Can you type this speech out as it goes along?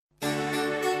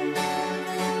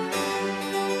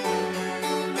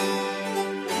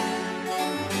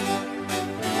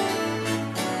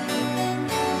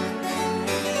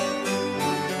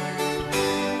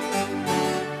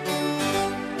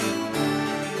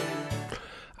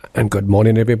And good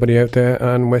morning, everybody out there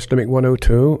on West Limerick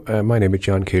 102. My name is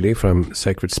John Keeley from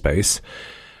Sacred Space.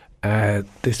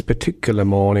 This particular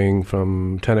morning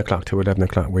from 10 o'clock to 11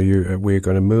 o'clock, we're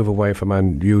going to move away from our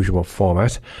usual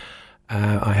format.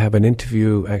 I have an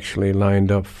interview actually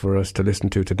lined up for us to listen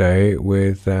to today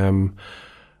with the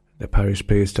parish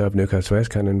priest of Newcastle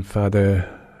West, Canon Father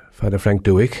Frank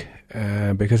Duick.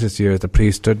 Because it's the year of the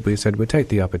priesthood, we said we'd take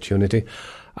the opportunity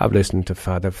of listening to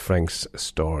Father Frank's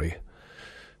story.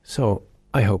 So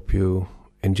I hope you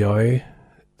enjoy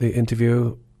the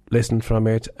interview, listen from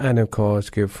it, and of course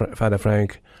give Father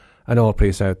Frank and all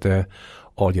priests out there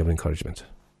all your encouragement.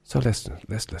 So let's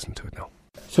listen to it now.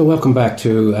 So welcome back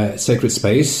to Sacred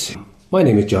Space. My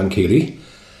name is John Keeley,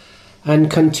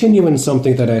 and continuing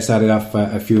something that I started off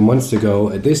a few months ago,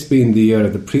 this being the year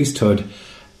of the priesthood,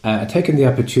 taking the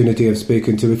opportunity of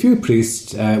speaking to a few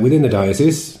priests within the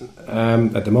diocese,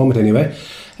 at the moment anyway.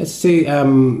 Let's see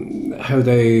how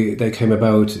they came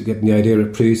about getting the idea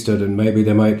of priesthood, and maybe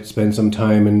they might spend some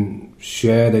time and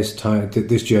share this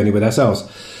journey with ourselves.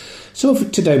 So for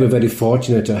today we're very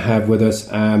fortunate to have with us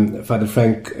Father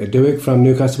Frank Duick from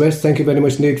Newcastle West. Thank you very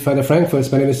much indeed, Father Frank, for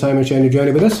spending this time and sharing your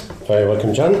journey with us. Very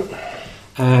welcome, John.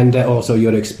 And also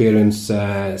your experience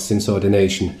since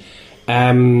ordination.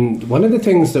 One of the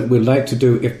things that we'd like to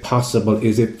do, if possible,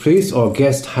 is if priests or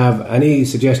guests have any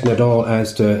suggestion at all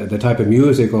as to the type of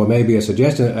music, or maybe a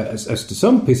suggestion as to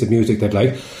some piece of music they'd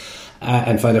like,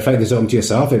 and Father Frank, there's something to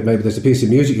yourself, if maybe there's a piece of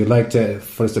music you'd like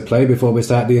for us to play before we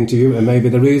start the interview, and maybe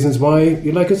the reasons why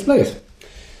you'd like us to play it.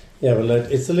 Yeah, well,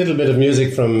 it's a little bit of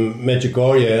music from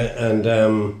Medjugorje,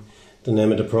 and the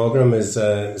name of the programme is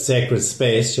Sacred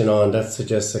Space, and that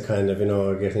suggests a kind of,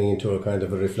 getting into a kind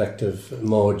of a reflective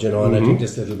mode, and I think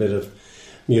this little bit of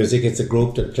music, it's a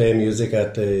group that play music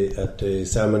at the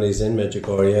ceremonies in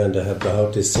Medjugorje, and they have brought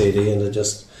out this CD, and there's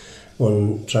just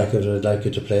one track that I'd like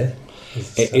you to play.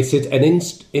 Is it an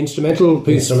instrumental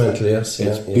piece? Instrumental, yes.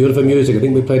 It's beautiful music. I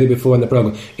think we played it before in the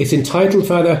programme. It's entitled,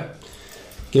 Father?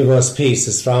 Give Us Peace.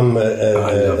 It's from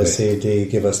a CD,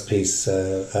 Give Us Peace.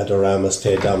 Adoramus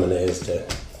Te Domine is the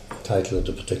title of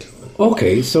the particular one.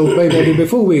 Okay, so maybe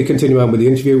before we continue on with the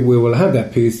interview, we will have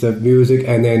that piece of music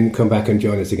and then come back and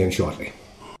join us again shortly.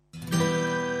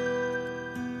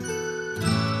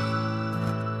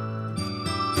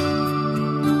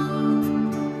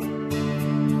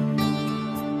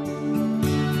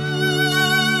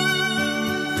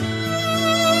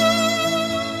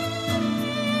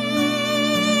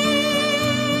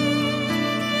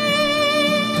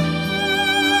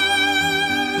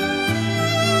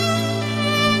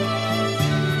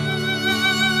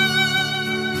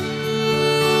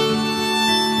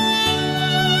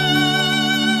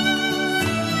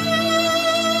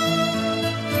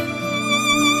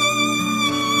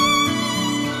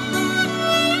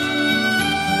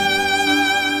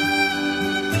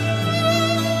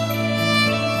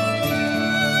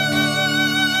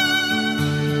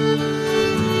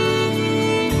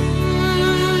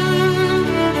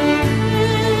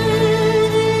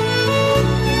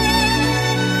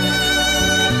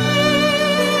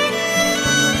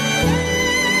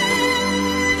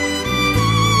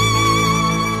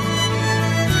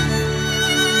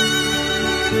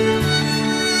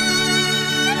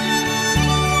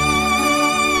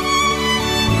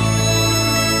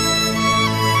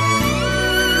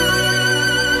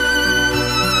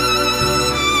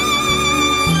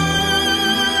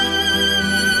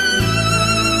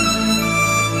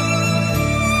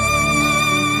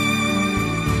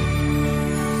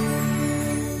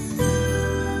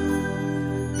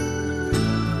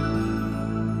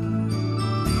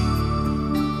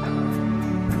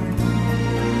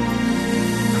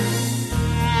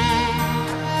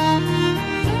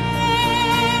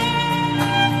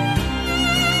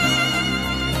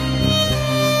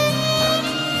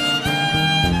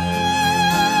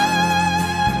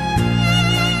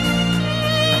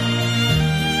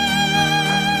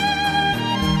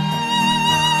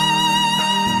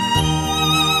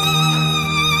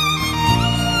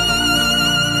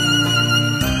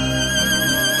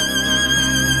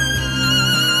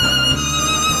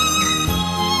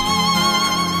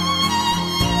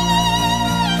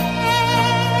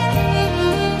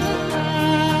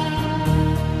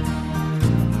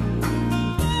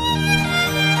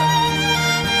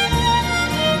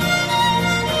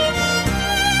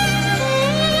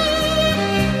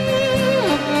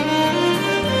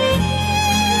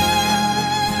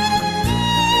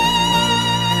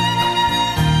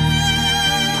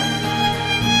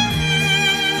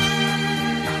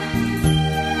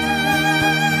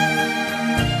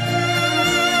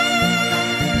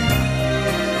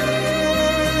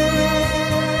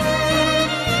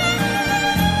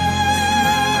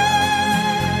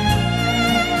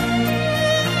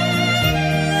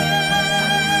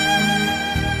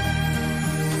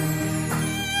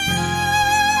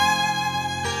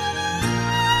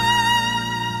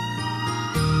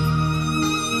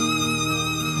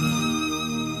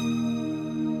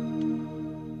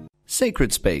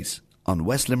 Sacred Space on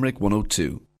West Limerick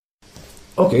 102.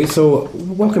 Okay, so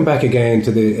welcome back again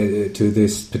to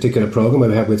this particular programme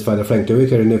we have with Father Frank Dewick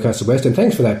here in Newcastle West, and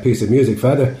thanks for that piece of music,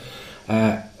 Father.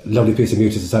 Lovely piece of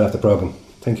music to start off the programme.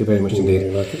 Thank you very much indeed.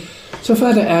 You're welcome. So,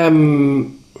 Father,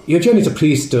 your journey to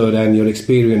priesthood and your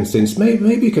experience since,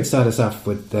 maybe you could start us off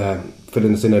with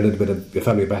filling us in a little bit of your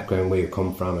family background, where you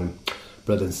come from, and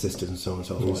brothers and sisters and so on and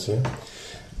so forth. Yes, yeah.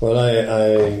 Well,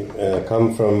 I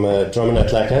come from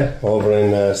Drummond-at-Lacca over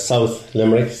in South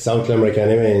Limerick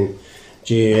anyway, in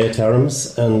GAA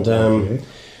terms, and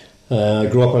I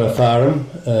grew up on a farm,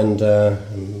 and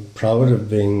I'm proud of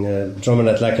being a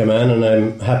Drummond-at-Lacca man, and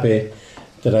I'm happy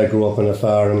that I grew up on a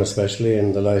farm, especially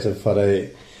in the light of what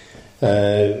I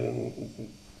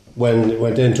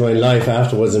went into in life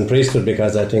afterwards in priesthood,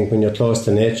 because I think when you're close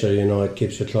to nature, it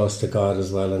keeps you close to God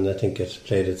as well, and I think it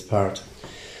played its part.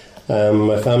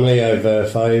 My family, I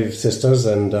have 5 sisters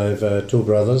and I have 2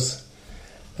 brothers.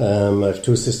 I have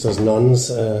 2 sisters nuns,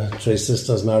 3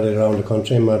 sisters married around the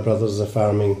country, and my brothers are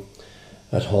farming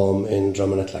at home in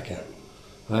Drummond-at-Lacca.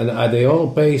 And are they all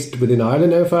based within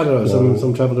Ireland now, Father, or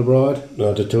some travelled abroad?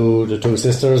 No, the two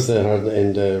sisters,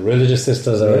 the religious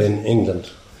sisters are in England.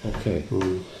 Okay.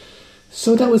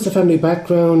 So that was the family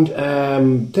background.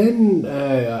 Then,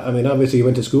 obviously you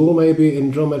went to school maybe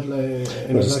in Drummond-at-Lacca?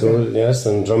 Went to school, yes,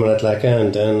 in Drummond-at-Lacca,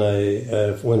 and then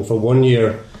I went for 1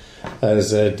 year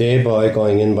as a day boy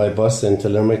going in by bus into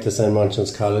Limerick to St.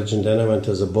 Martin's College, and then I went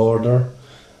as a boarder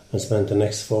and spent the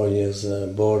next 4 years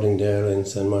boarding there in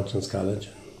St. Martin's College.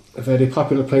 A very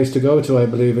popular place to go to, I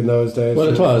believe, in those days. Well,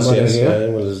 it was, yes.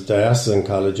 It was diocesan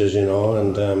colleges,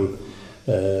 and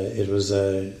it was...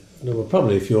 there were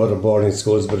probably a few other boarding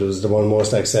schools, but it was the one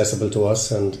most accessible to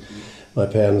us, and my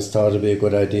parents thought it'd be a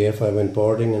good idea if I went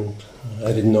boarding, and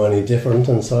I didn't know any different,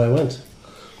 and so I went.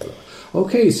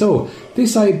 Okay, so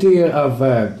this idea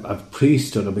of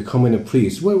priesthood or becoming a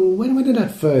priest, when did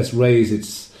that first raise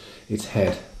its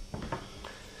head?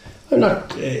 I'm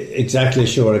not exactly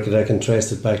sure I can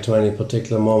trace it back to any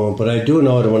particular moment, but I do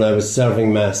know that when I was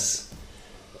serving Mass,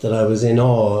 that I was in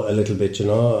awe a little bit,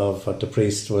 of what the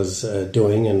priest was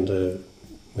doing, and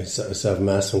we served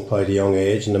Mass from quite a young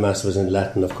age, and the Mass was in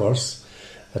Latin, of course,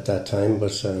 at that time,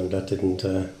 but that didn't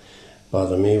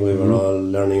bother me. We were all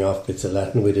learning off bits of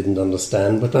Latin we didn't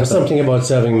understand, but there was something about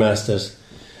serving Mass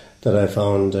that I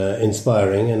found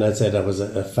inspiring, and I'd say that was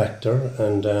a factor.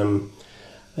 And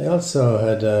I also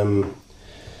had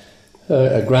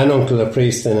a granduncle, a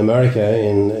priest in America,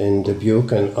 in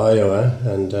Dubuque in Iowa,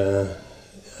 and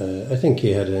I think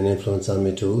he had an influence on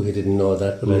me too. He didn't know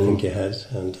that, but I think he had,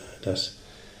 and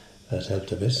that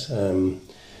helped a bit.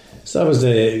 So that was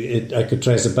I could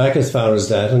trace it back as far as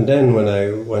that. And then when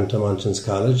I went to Mountains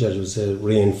College, it was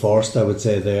reinforced, I would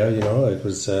say, there. It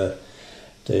was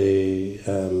the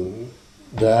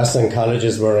Aslan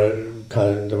colleges were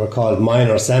they were called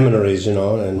minor seminaries, and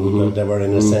they were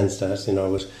in a sense that,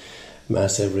 with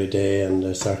Mass every day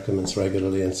and sacraments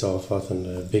regularly and so forth, and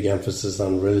a big emphasis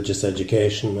on religious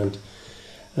education,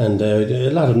 and a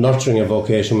lot of nurturing of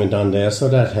vocation went on there, so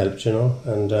that helped,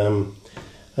 and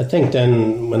I think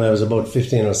then when I was about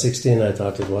 15 or 16 I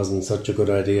thought it wasn't such a good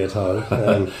idea at all.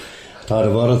 Thought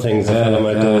of other things a fellow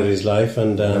might do with his life,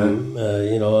 and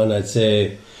and I'd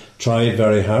say tried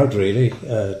very hard really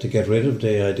to get rid of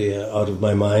the idea out of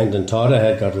my mind, and thought I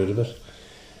had got rid of it.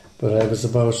 But I was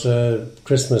about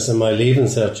Christmas in my leaving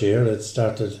cert year, it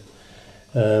started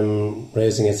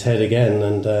raising its head again,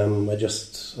 and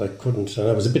I couldn't, and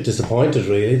I was a bit disappointed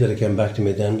really that it came back to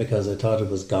me then, because I thought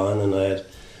it was gone, and I had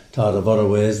thought of other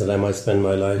ways that I might spend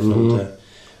my life,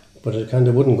 but it kind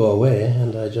of wouldn't go away,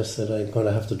 and I just said I'm going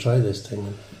to have to try this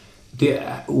thing.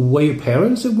 Were your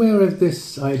parents aware of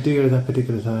this idea at that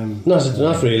particular time?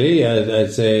 Not really.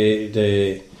 I'd say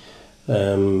they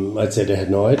had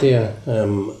no idea.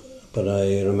 But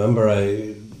I remember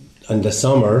in the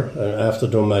summer, after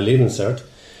doing my leaving cert,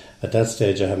 at that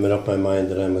stage I had made up my mind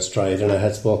that I must try it, and I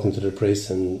had spoken to the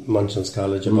priest in Mountains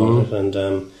College about it, and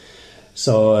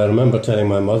so I remember telling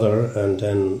my mother, and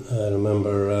then I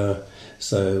remember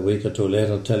so a week or two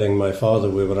later telling my father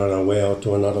we were on our way out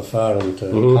to another farm to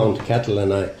count cattle,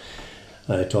 and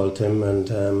I told him, and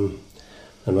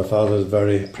my father was a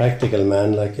very practical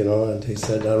man, and he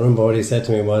said, I remember what he said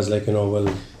to me was well,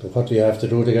 what do you have to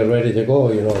do to get ready to go,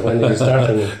 when do you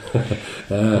start?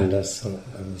 And that's what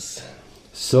I was...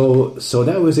 So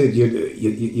that was it.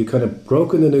 You kind of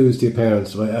broken the news to your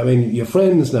parents. I mean, your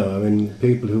friends now. I mean,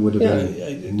 people who would have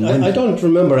been. I don't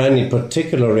remember any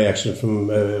particular reaction from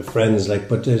friends,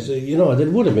 but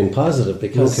it would have been positive,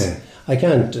 because I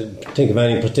can't think of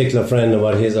any particular friend and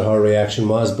what his or her reaction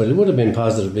was, but it would have been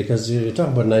positive, because you're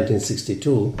talking about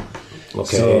 1962.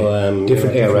 Okay. So,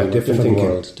 different era, different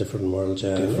thinking. different world.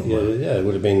 Yeah, Different yeah, world. yeah. It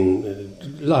would have been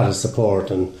a lot of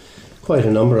support, and quite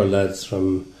a number of lads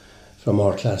from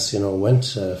our class, went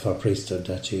for priesthood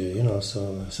that year.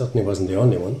 So I certainly wasn't the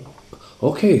only one.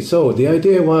 Okay, so the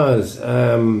idea was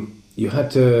you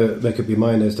had to make up your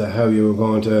mind as to how you were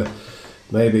going to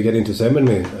maybe get into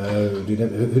seminary. Who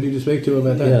did you speak to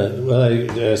about that? Yeah, well,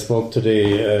 I spoke to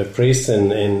the priest in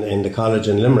the college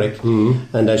in Limerick,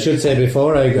 and I should say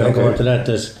before I go into that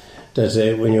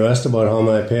when you asked about how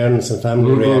my parents and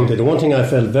family reacted, the one thing I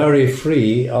felt very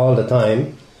free all the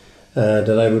time,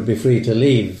 that I would be free to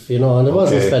leave, and it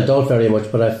wasn't spelled out very much,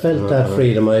 but I felt that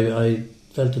freedom. I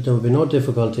felt that there would be no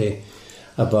difficulty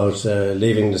about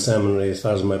leaving the seminary as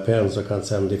far as my parents are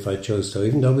concerned if I chose to,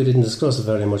 even though we didn't discuss it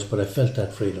very much, but I felt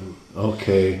that freedom.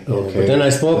 Okay. But then I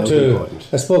spoke to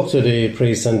the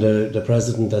priest, and the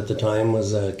president at the time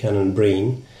was Canon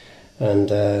Breen,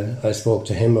 and I spoke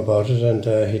to him about it, and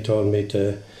he told me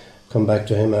to come back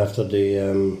to him after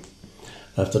the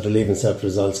Leaving Cert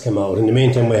results came out. In the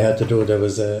meantime, there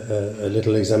was a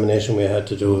little examination we had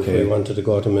to do if we wanted to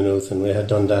go to Maynooth, and we had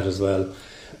done that as well.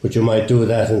 But you might do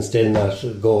that and still not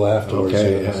go afterwards.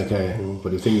 Okay.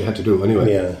 But the thing you had to do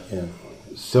anyway. Yeah.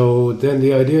 So then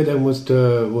the idea then was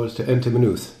to enter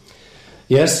Maynooth.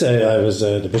 Yes, I was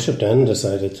the bishop then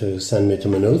decided to send me to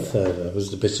Maynooth. It was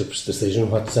the bishop's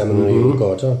decision what seminary you would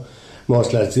go to.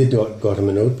 Most lads did go to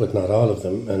Maynooth, but not all of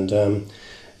them. And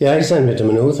he sent me to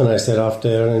Maynooth, and I set off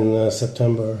there in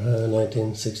September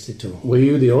 1962. Were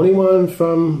you the only one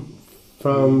from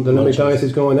the Limerick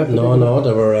diocese going up? No,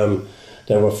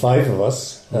 there were five of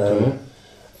us.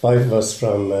 Five of us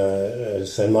from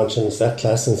St. Munchins, that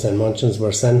class in St. Munchins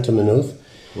were sent to Maynooth.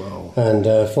 Wow. And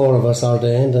 4 of us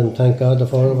ordained, and thank God the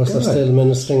 4 of us are still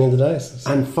ministering in the diocese.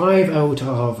 And 5 out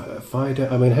of 5,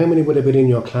 how many would have been in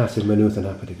your class in Maynooth in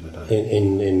that particular time?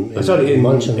 In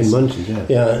Munchins. In Munchins, yeah.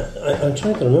 Yeah, I'm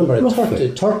trying to remember,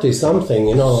 30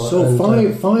 something, So and,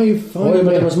 five. but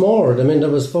there was more. I mean, there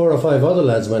was 4 or 5 other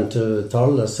lads went to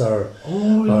Thurles or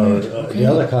the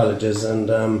other colleges, and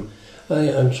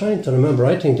I'm trying to remember,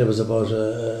 I think there was about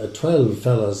 12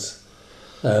 fellas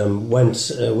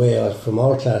went away out from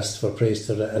our class for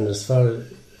priesthood, and as far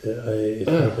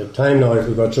as time now, if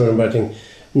we go through them, I think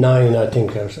 9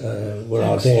 were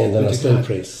ordained and are still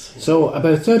priests. So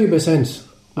about 30%.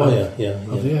 Yeah.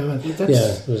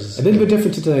 That's a little bit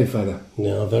different to today, Father.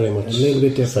 Yeah, very much. A little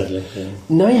bit different. Sadly, yeah.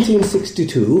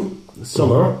 1962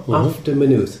 summer after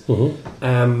Maynooth.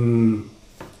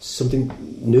 Something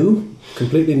new,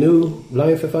 completely new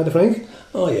life for Father Frank.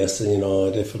 Oh yes,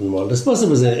 a different world. I suppose it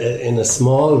was in a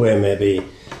small way maybe.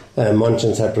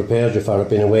 Munchins had prepared you for it,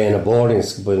 being away in a boarding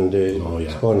school,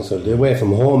 the away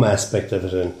from home aspect of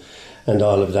it, and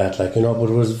all of that, but it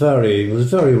was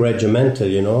very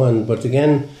regimental, but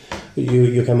again,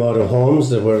 you came out of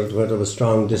homes where there was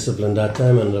strong discipline that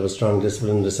time, and there was strong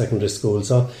discipline in the secondary school,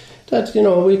 so that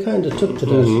we kind of took to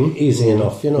that easy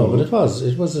enough, but it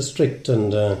was a strict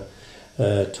and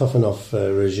tough enough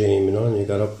regime, and you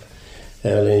got up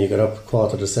early, you got up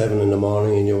 7:15 in the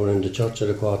morning, and you were in the church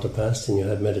at 7:15, and you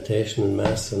had meditation and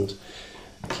mass and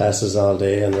classes all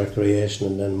day and recreation,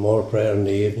 and then more prayer in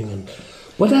the evening.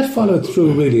 Well, that followed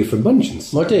through really from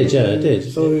Munchins. It did.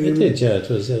 So it did. It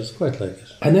was quite like it.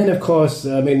 And then, of course,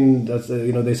 that's,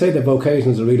 they say that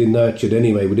vocations are really nurtured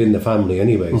anyway within the family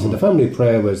anyway. So the family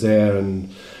prayer was there, and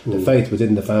the faith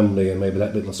within the family, and maybe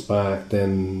that little spark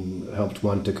then helped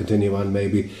one to continue on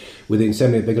maybe within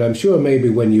seminary. Because I'm sure maybe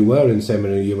when you were in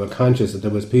seminary, you were conscious that there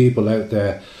was people out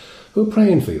there who were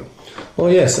praying for you. Oh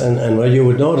yes, and where you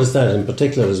would notice that in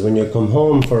particular is when you come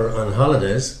home on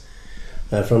holidays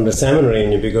from the seminary,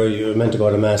 and you were meant to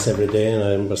go to mass every day, and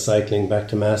I remember cycling back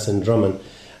to mass in Drummond,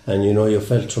 and you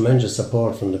felt tremendous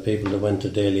support from the people that went to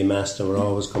daily mass. They were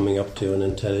always coming up to you and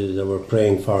then tell you they were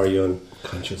praying for you, and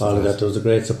all of that. There was a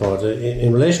great support.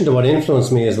 In relation to what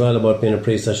influenced me as well about being a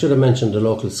priest, I should have mentioned the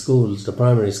local schools, the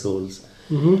primary schools.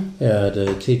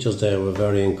 The teachers there were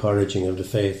very encouraging of the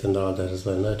faith and all that as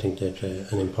well, and I think they play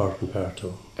an important part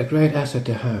too. A great asset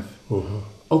to have.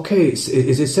 Okay,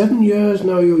 is it 7 years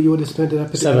now you would have spent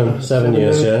at that? 7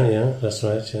 years, yeah, that's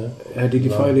right, yeah. Did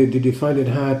you find it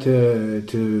hard to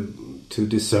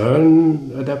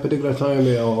discern at that particular time,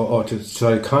 or to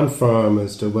try to confirm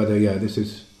as to whether this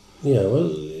is? Yeah,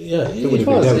 it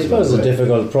was a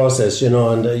difficult process,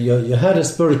 and you had a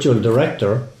spiritual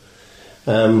director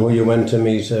who you went to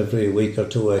meet every week or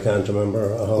two. I can't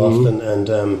remember how often,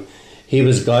 and he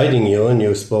was guiding you, and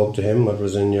you spoke to him what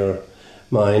was in your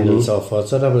mind and so forth.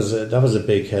 So that was a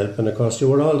big help, and of course you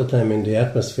were all the time in the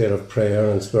atmosphere of prayer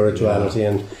and spirituality,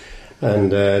 and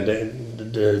And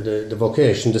the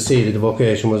vocation, the seed of the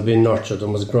vocation was being nurtured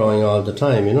and was growing all the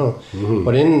time, you know. Mm-hmm.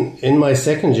 But in my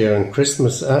second year, in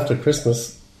Christmas, after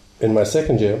Christmas, in my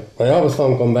second year, I always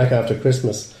found going back after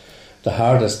Christmas the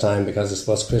hardest time, because I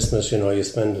suppose Christmas, you know, you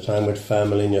spend the time with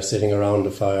family and you're sitting around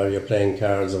the fire, you're playing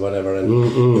cards or whatever, and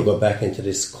you go back into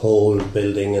this cold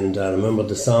building. And I remember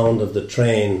the sound of the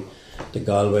train, the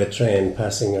Galway train,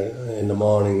 passing in the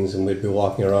mornings, and we'd be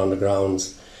walking around the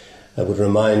grounds. That would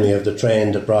remind me of the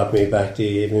train that brought me back the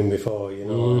evening before, you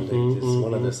know. It's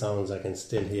one of the sounds I can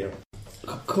still hear.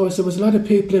 Of course, there was a lot of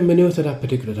people in Maynooth at that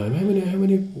particular time. How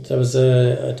many? There was,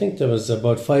 I think there was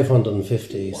about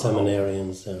 550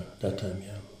 seminarians there that time,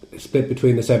 yeah. Split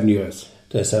between the 7 years?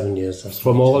 The 7 years. That's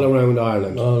From right. all around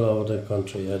Ireland? All over the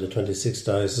country, yeah. The 26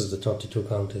 dioceses, the 32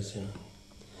 counties, yeah.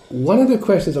 One of the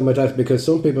questions I might ask, because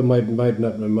some people might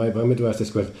not, I meant to ask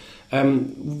this question.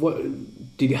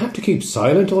 Did you have to keep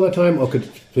silent all the time, or could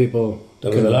people...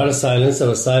 There was a lot of silence. There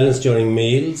was silence during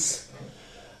meals.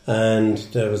 And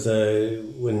there was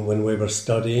when we were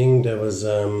studying, there was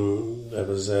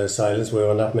silence. We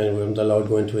weren't allowed to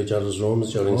go into each other's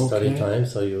rooms during study time.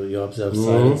 So you observe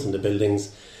silence in the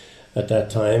buildings at that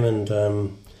time. And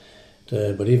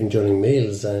but even during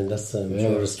meals, and that's sort of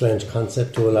a strange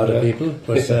concept to a lot of people.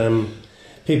 But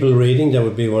people reading, there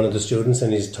would be one of the students,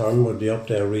 and his turn would be up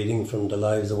there reading from the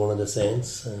lives of one of the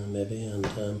saints, maybe.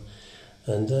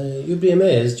 And you'd be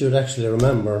amazed. You'd actually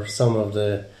remember some of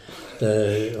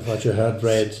what you had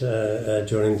read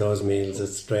during those meals.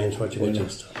 It's strange what you get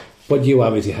used to. But you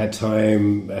obviously had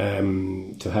time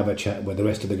to have a chat with the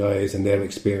rest of the guys and their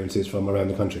experiences from around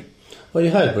the country. Well,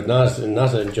 you had, but not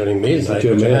during meals. Not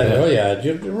during meals, oh yeah,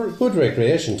 you were good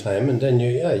recreation time, and then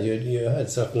you had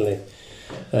certainly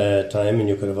time, and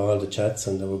you could have all the chats,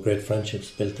 and there were great friendships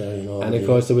built there, you know. And of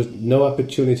course, there was no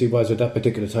opportunity, was at that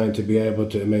particular time, to be able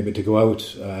to maybe to go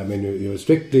out. I mean, you were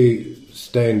strictly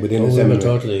staying within the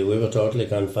seminary. We were totally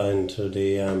confined to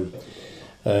the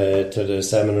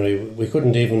seminary. We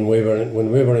couldn't even.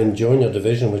 When we were in junior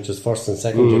division, which was first and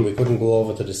second year, we couldn't go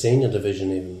over to the senior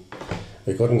division even.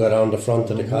 We couldn't go down the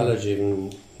front of the college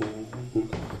even.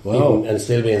 Wow. And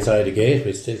still be inside the gate.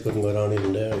 We still couldn't go down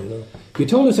even there, you know. You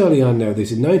told us early on now, this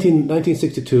is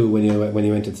 1962 when you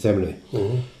went to the seminary.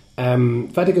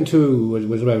 Vatican II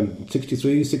was around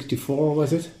 63, 64,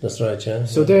 was it? That's right, yeah.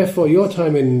 So therefore, your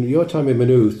time in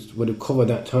Maynooth would have covered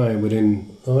that time within...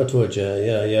 Oh, it would, yeah.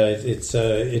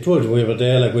 It would. We were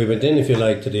there, we went in, if you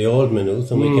like, to the old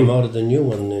Maynooth, and we came out of the new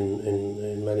one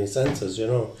in many senses, you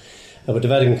know. But the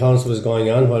Vatican Council was going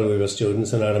on while we were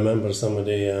students, and I remember some of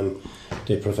the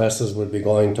professors would be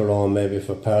going to Rome maybe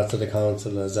for parts of the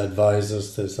council as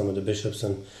advisors to some of the bishops,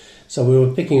 and so we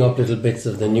were picking up little bits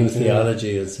of the new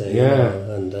theology, I'd say. Yeah, you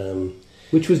know, and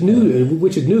which is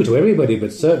new to everybody,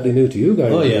 but certainly new to you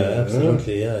guys. Oh yeah,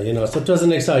 absolutely, yeah. You know, so it was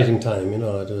an exciting time. You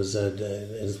know, it was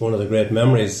one of the great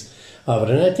memories of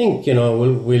it, and I think, you know,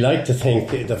 we like to think,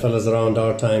 the fellas around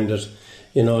our time, that,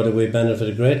 you know, that we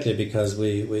benefited greatly because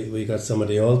we got some of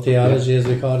the old theology, as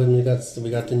we call it, and we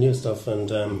got the new stuff,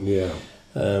 and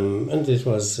and it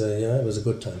was it was a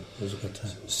good time.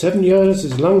 7 years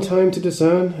is a long time to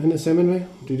discern in the seminary.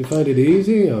 Did you find it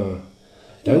easy, or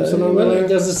doubts along the way?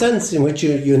 There's a sense in which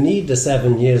you need the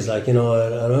 7 years. Like, you know,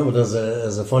 I remember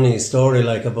there's a funny story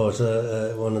like about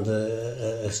one of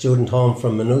a student home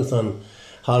from Maynooth on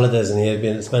holidays, and he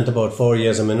had spent about 4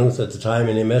 years in Maynooth at the time,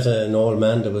 and he met an old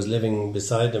man that was living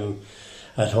beside him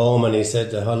at home, and he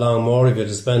said, "How long more have you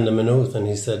to spend in Maynooth?" And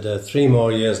he said, 3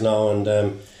 more years now, and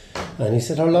he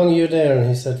said, "How long are you there?" And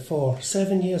he said, 4.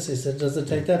 7 years. He said, "Does it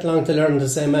take that long to learn to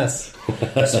say Mass?"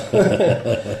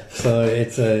 So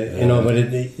it's you know, but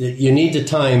you need the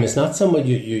time. It's not somewhat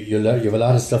you learn. You have a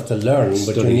lot of stuff to learn,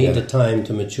 but you need the time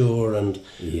to mature and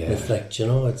reflect. You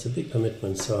know, it's a big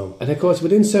commitment. So, and of course,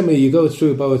 within seminary, you go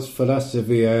through both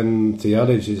philosophy and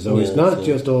theology. So it's not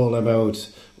just all about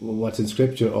what's in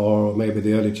Scripture or maybe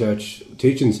the early church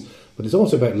teachings, but it's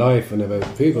also about life and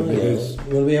about people.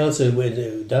 Well, we also,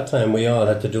 that time we all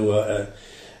had to do on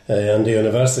the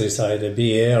university side a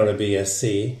BA or a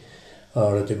BSc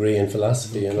or a degree in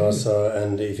philosophy, and also,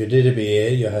 and if you did a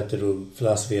BA, you had to do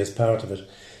philosophy as part of it.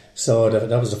 So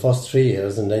that was the first 3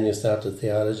 years, and then you started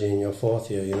theology in your 4th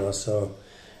year. You know, so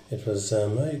it was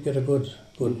you get a good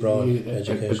broad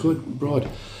education. A good broad.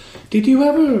 Did you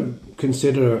ever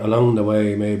consider along the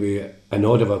way maybe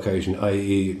another vocation,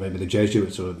 i.e. maybe the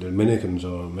Jesuits or the Dominicans,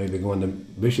 or maybe going to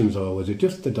missions, or was it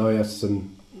just the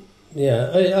diocesan?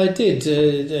 Yeah, I did.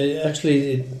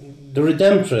 Actually, the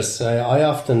Redemptorists, I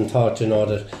often thought, you know,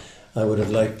 that I would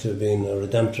have liked to have been a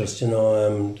Redemptorist. You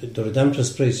know, the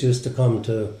Redemptorist priests used to come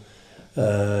to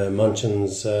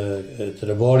Munchins to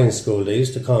the boarding school. They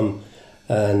used to come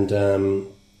and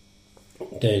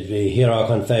they'd hear our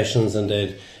confessions, and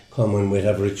they'd come and we'd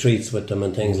have retreats with them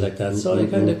and things like that. So I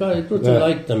kind of got to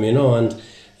like them, you know, and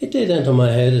it did enter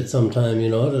my head at some time, you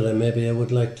know, that maybe I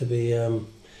would like to be, you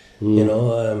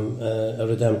know, a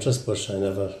Redemptorist, but I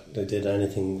never did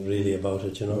anything really about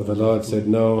it, you know. Well, the Lord said,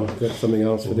 no, get something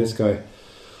else for this guy.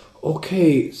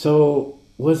 Okay, so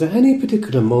was there any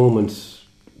particular moment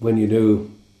when you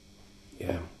knew,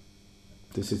 yeah,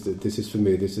 this is for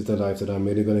me, this is the life that I'm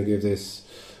really going to give this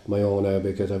my own now,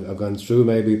 because I've gone through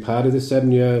maybe part of the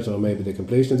 7 years, or maybe the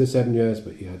completion of the 7 years,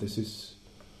 but yeah, this is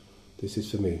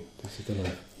for me, this is the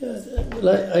life. Yeah, well,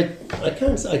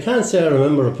 I can't say I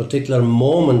remember a particular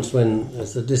moment when I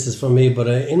said this is for me, but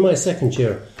in my second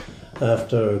year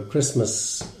after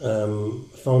Christmas,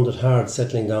 found it hard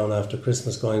settling down after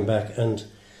Christmas, going back, and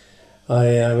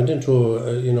I went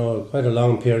into you know, quite a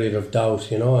long period of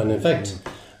doubt, you know, and in fact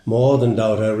more than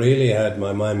doubt, I really had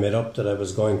my mind made up that I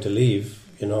was going to leave,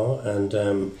 you know, and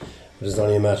it was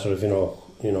only a matter of you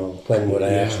know when would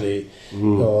I actually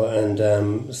go,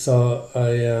 and so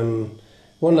I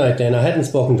one night then I hadn't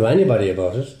spoken to anybody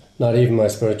about it, not even my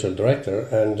spiritual director,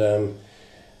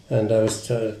 and I was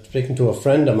speaking to a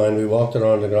friend of mine. We walked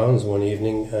around the grounds one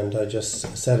evening, and I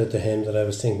just said it to him that I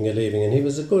was thinking of leaving, and he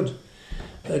was a good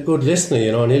listener,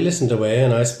 you know, and he listened away,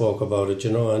 and I spoke about it,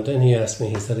 you know, and then he asked me,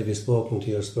 he said, have you spoken to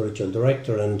your spiritual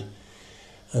director? And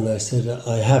I said,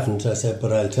 I haven't. I said,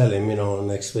 but I'll tell him, you know,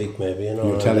 next week maybe, you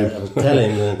know. You tell him. I would tell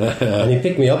him, and he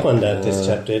picked me up on that, this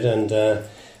chap did,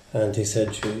 and he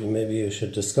said, maybe you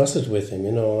should discuss it with him,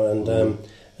 you know,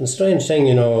 and strange thing,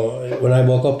 you know, when I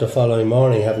woke up the following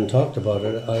morning, having talked about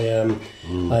it, I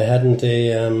hadn't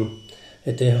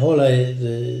the whole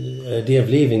the idea of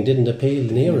leaving didn't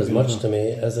appeal near as much to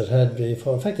me as it had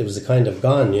before. In fact, it was a kind of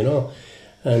gone, you know,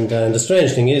 and the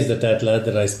strange thing is that lad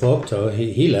that I spoke to,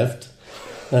 he left,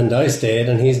 and I stayed,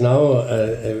 and he's now,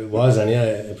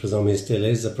 I presume he still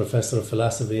is, a professor of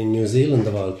philosophy in New Zealand,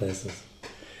 of all places.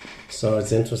 So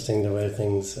it's interesting the way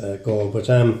things go. But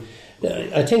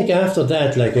I think after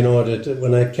that, like, you know, that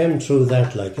when I came through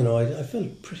that, like, you know, I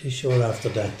felt pretty sure after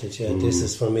that this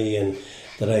is for me, and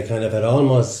that I kind of had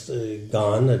almost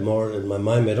gone, had my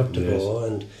mind made up to go,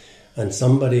 and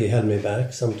somebody held me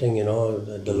back, something, you know,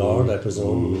 the Lord, I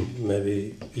presume,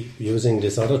 maybe using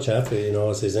this other chap, you know,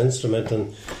 as his instrument,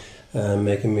 and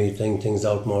making me think things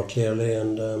out more clearly,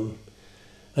 and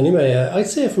anyway, I'd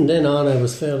say from then on I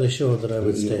was fairly sure that I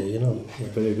would stay, you know. Yeah.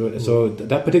 Very good. So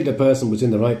that particular person was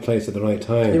in the right place at the right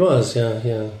time. He was,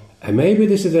 yeah. And maybe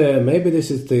this is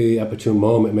the opportune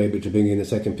moment, maybe, to bring in a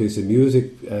second piece of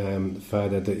music,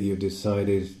 Father, that you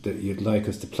decided that you'd like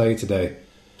us to play today.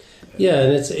 Yeah,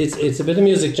 and it's a bit of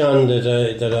music, John,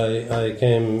 that I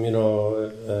came, you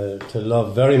know, to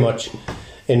love very much.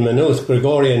 In Maynooth,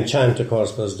 Gregorian chant, of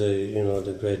course, was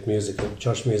the great music,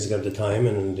 church music of the time,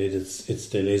 and indeed it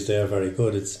still is there, very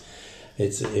good.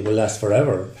 It will last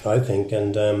forever, I think.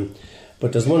 And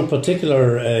but there's one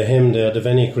particular hymn there, the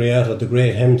Veni Creator, the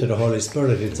great hymn to the Holy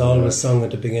Spirit. It's always sung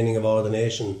at the beginning of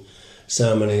ordination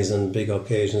ceremonies and big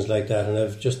occasions like that. And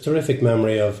I've just terrific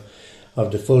memory of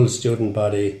the full student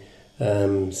body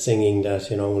singing that,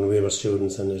 you know, when we were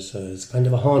students. And it's kind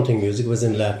of a haunting music. It was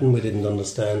in Latin. We didn't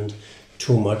understand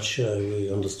too much.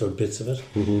 We understood bits of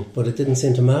it, but it didn't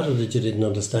seem to matter that you didn't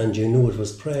understand. You knew it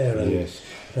was prayer, and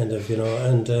kind of, you know,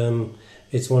 and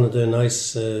it's one of the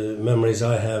nice memories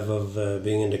I have of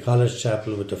being in the college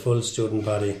chapel with the full student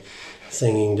body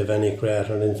singing the Veni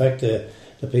Creator. And in fact, the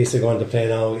piece we're going to play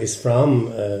now is from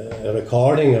a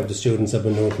recording of the students of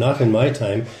Maynooth, not in my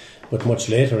time, but much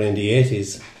later in the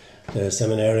 80s. The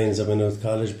seminarians of Maynooth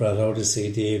College brought out a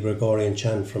CD, Gregorian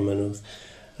chant from Maynooth.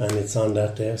 And it's on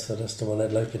that there, so that's the one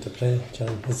I'd like you to play,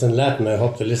 John. It's in Latin, I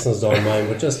hope the listeners don't mind,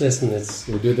 but just listen.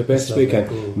 We'll do the best we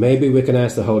can. Maybe we can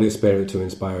ask the Holy Spirit to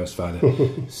inspire us, Father.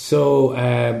 So,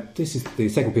 this is the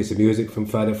second piece of music from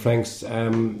Father Frank's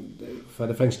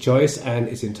choice, and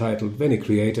it's entitled Veni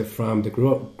Creator from the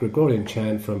Gregorian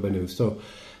chant from Maynooth. So,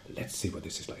 let's see what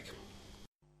this is like.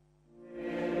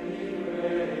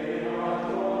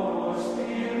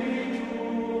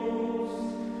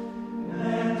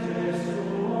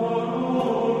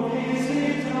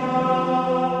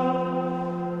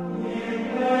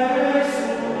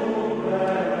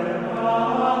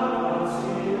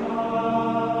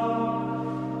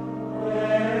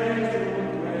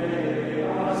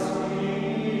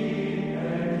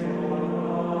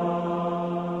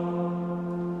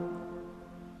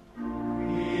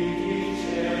 We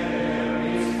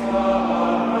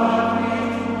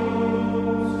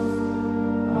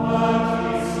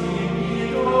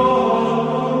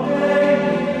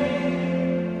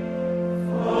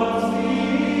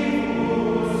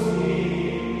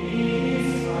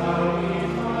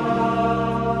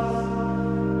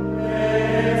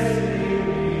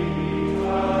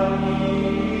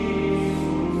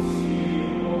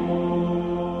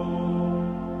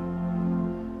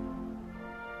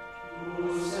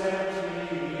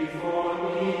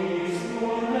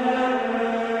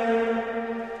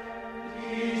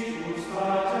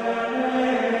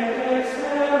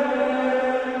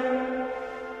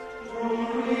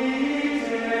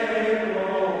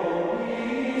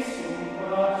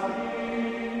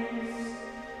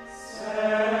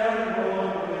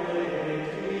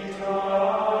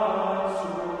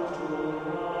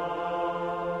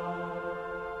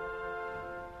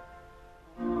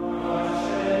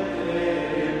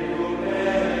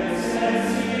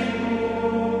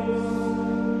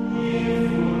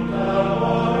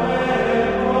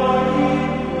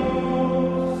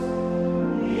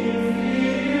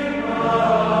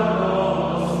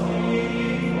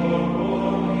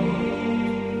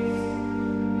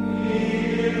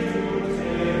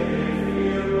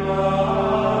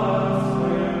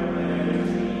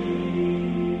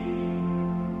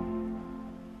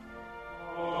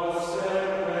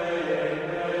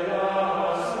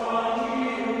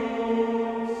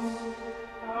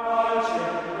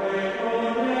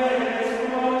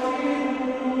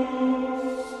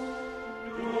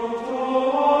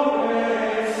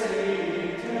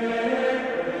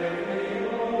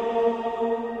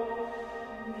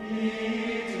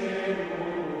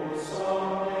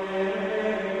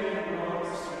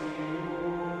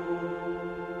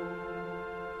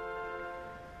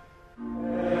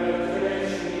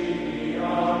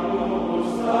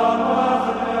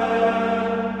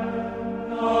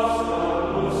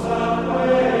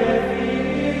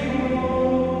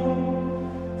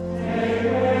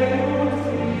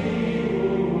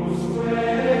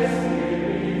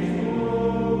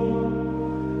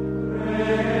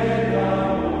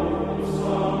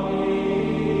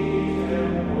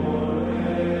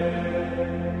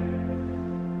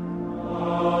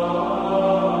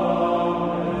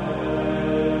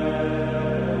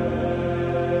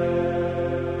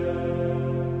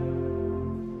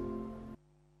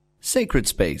Sacred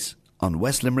Space on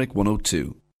West Limerick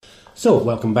 102. So,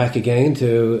 welcome back again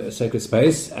to Sacred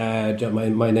Space.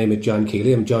 My name is John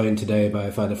Keeley. I'm joined today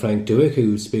by Father Frank Dewick,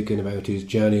 who's speaking about his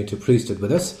journey to priesthood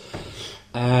with us.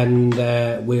 And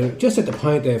we're just at the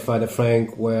point there, Father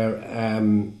Frank, where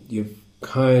you've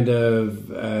kind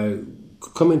of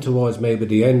coming towards maybe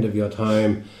the end of your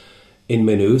time in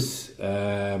Maynooth,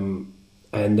 and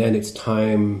then it's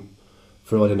time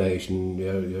for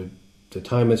ordination. The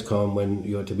time has come when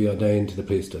you're to be ordained to the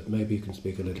priesthood. Maybe you can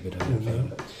speak a little bit about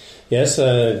that. Yes,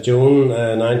 June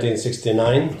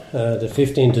 1969, the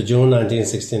 15th of June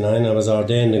 1969, I was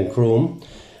ordained in Croom.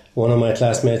 One of my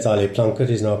classmates, Ollie Plunkett,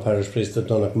 he's now parish priest of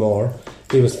Donaghmore.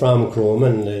 He was from Croom,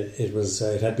 and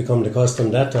it had become the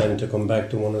custom that time to come back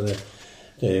to one of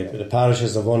the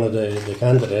parishes of one of the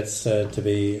candidates to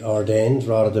be ordained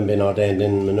rather than being ordained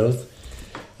in Maynooth.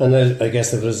 And I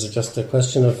guess it was just a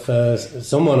question of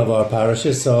someone of our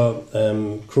parishes. So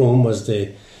Croom was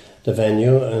the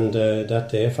venue, and that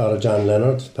day Father John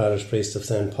Leonard, parish priest of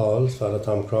St. Paul's, Father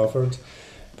Tom Crawford,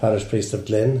 parish priest of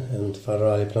Glynn, and Father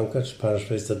Ollie Plunkett, parish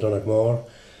priest of Donaghmore,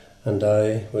 and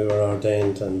we were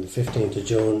ordained on the 15th of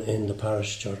June in the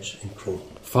parish church in Croom.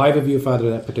 5 of you, Father,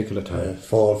 at that particular time?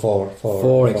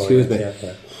 Four, excuse me.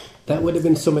 Yeah. That would have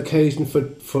been some occasion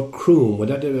for Croom.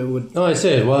 No, I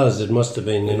say it was. It must have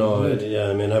been, Yeah,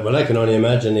 I mean, I can only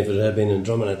imagine if it had been in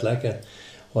Drummond at Leca,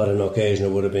 what an occasion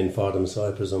it would have been for them. So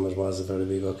I presume it was a very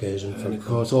big occasion. And of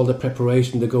course, all the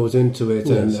preparation that goes into it,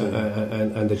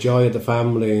 and the joy of the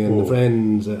family and the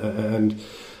friends, and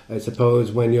I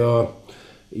suppose when you're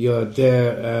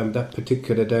there that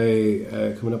particular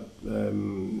day coming up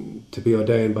to be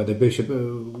ordained by the bishop.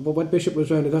 What bishop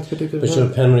was around at that particular time?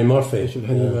 Bishop Henry Murphy, Murphy,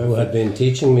 who had been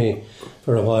teaching me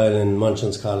for a while in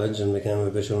Munchins College and became a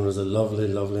bishop, and was a lovely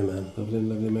man.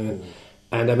 Lovely man.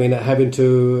 And I mean, having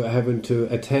to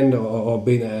attend or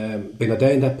being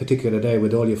ordained that particular day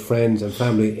with all your friends and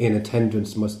family in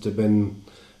attendance must have been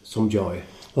some joy.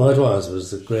 Well, it was. It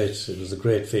was a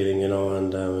great feeling,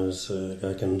 and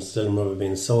I can still remember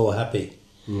being so happy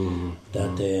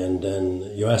that day. And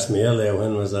then you asked me earlier,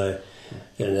 when was I?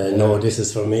 And I know this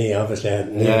is for me. Obviously, I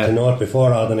needed to know it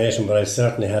before ordination, but I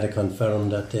certainly had to confirm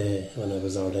that day when I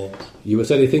was ordained. You were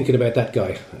certainly thinking about that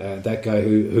guy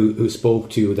who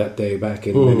spoke to you that day back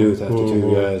in Maynooth after 2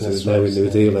 years, who's now in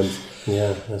New Zealand.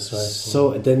 Yeah, that's right.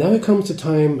 So then now it comes to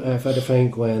time, Father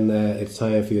Frank, when it's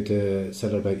time for you to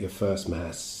celebrate your first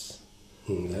Mass.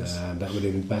 Yes. That would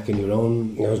have been back in your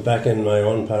own... I was back in my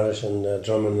own parish in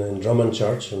Drummond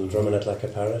Church, in Drummond at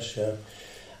Leca Parish, yeah.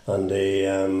 On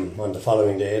the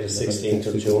following day, the 16th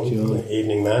of June,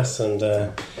 evening Mass, and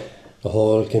the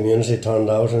whole community turned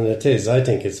out, and I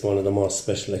think it's one of the most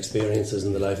special experiences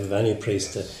in the life of any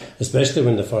priest, especially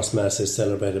when the first Mass is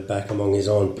celebrated back among his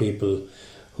own people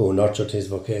who nurtured his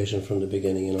vocation from the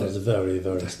beginning. It's a very,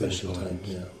 very special time.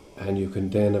 Yeah. And you can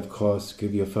then, of course,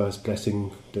 give your first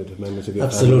blessing to the members of your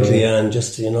family. Absolutely, yeah, and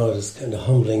just, it's kind of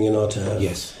humbling, to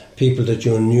have people that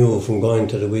you knew from going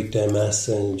to the weekday Mass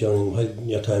and during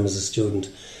your time as a student,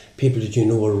 people that you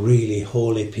knew were really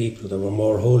holy people, that were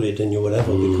more holy than you would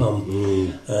ever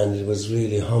become. And it was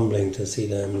really humbling to see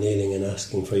them kneeling and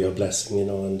asking for your blessing,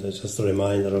 and it's just a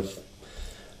reminder of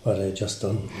what I had just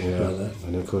done. Yeah,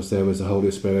 and of course there was the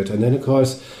Holy Spirit. And then of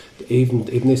course even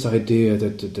this idea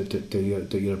that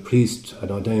you're a priest,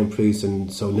 an ordained priest,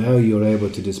 and so now you're able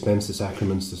to dispense the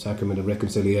sacraments, the sacrament of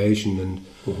reconciliation and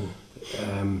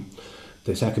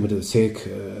the sacrament of the sick,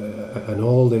 and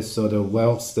all this sort of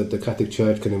wealth that the Catholic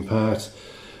Church can impart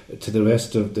to the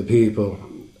rest of the people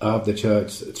of the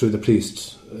Church through the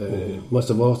priests. Must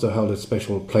have also held a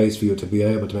special place for you to be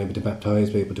able to maybe to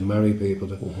baptise people, to marry people,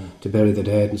 to bury the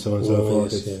dead, and so on and so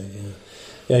forth. Yes,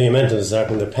 yeah, you mentioned the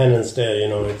sacrament of penance there.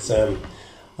 It's.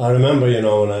 I remember,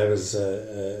 when I was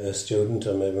a student,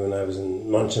 or maybe when I was in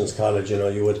Munchins College,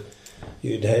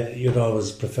 you'd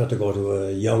always prefer to go to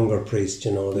a younger priest,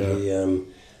 that he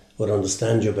would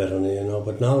understand you better,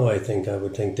 But now I think I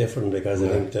would think different, because I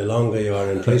think the longer you are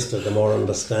in priesthood, the more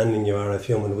understanding you are of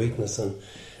human weakness, and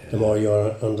the more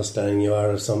you're understanding you are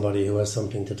of somebody who has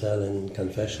something to tell in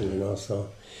confession, So,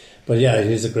 but yeah, it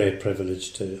is a great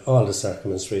privilege to all the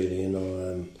sacraments, really.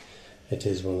 It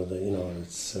is one of the,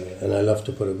 it's, and I love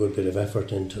to put a good bit of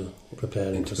effort into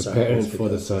preparing for sacraments for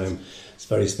the time. It's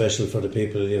very special for the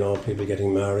people, people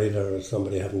getting married or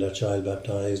somebody having their child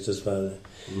baptised as well.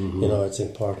 It's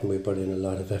important we put in a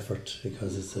lot of effort,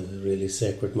 because it's a really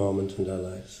sacred moment in their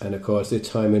lives. And of course, the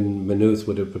time in Maynooth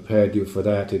would have prepared you for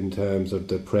that in terms of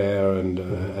the prayer and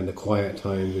the quiet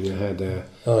time when you had there.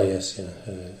 Oh yes, yeah,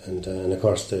 and of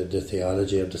course the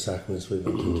theology of the sacraments we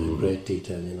went into in great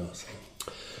detail,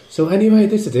 So anyway,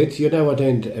 this is it. You're now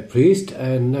ordained a priest,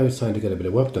 and now it's time to get a bit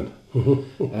of work done. No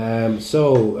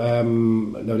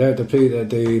doubt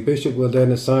the bishop will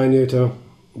then assign you to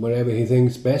wherever he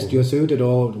thinks best you're suited,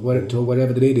 or to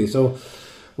whatever the need is. So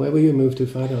where will you move to,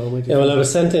 Father? I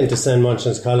was sent into St.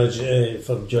 Munchin's College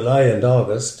for July and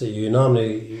August. You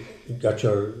normally got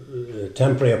your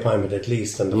temporary appointment at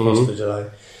least on the 1st of July.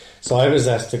 So I was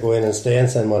asked to go in and stay in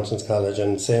St. Munchin's College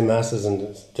and say masses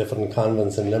in different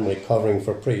convents in Limerick, covering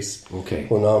for priests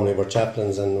who normally were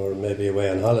chaplains and were maybe away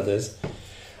on holidays.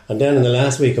 And then in the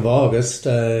last week of August,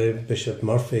 Bishop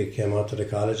Murphy came out to the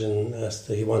college and asked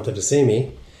he wanted to see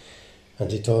me.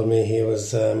 And he told me he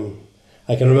was,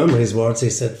 I can remember his words,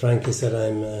 he said, Frank, he said,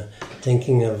 I'm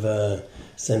thinking of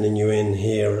sending you in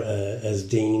here as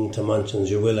Dean to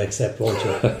Munchin's. You will accept, won't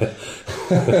you?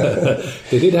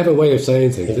 They did have a way of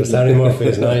saying things. It was Larry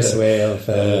Murphy's nice way of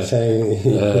saying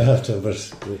you have to,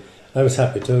 but I was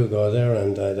happy to go there,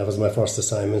 and that was my first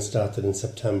assignment. Started in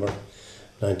September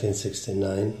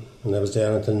 1969, and I was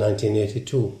there until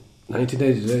 1982.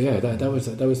 1982, yeah, that was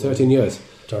 13 years.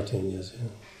 13 years,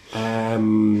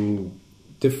 yeah.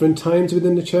 Different times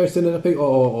within the church then,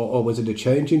 or was it a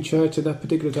change in church at that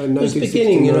particular time? It was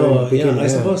beginning, I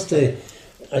suppose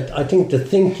I think the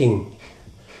thinking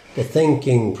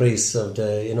priests of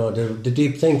the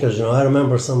deep thinkers, I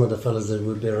remember some of the fellas that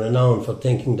would be renowned for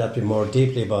thinking that bit more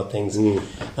deeply about things, and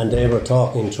they were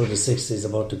talking through the 60s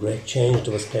about the great change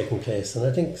that was taking place, and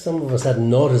I think some of us hadn't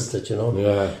noticed it,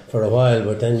 for a while,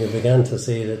 but then you began to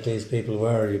see that these people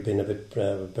you've been a bit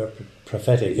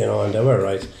prophetic, and they were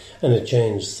right, and it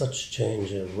changed, such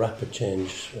change, a rapid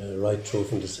change, right through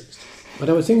from the 60s. But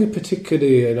I was thinking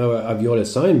particularly, of your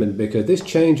assignment, because this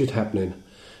change is happening.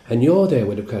 And you're there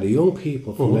with a crowd of young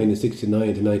people from 1969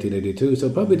 to 1982, so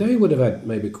probably they would have had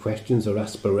maybe questions or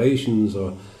aspirations,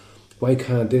 or why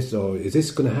can't this, or is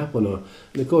this going to happen? And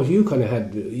of course, you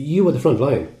were the front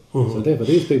line, so therefore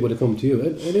these people would have come to you.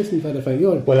 It isn't Father Frank.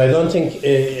 Well, I don't think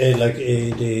at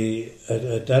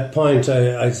that point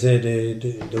I'd say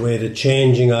the way the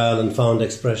changing Ireland found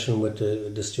expression with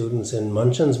the students in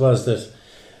Munchin's was that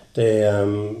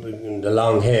the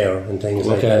long hair and things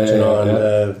like that,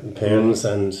 and parents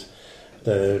and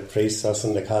the priests, us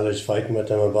in the college, fighting with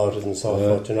them about it and so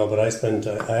forth, But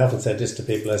I often said this to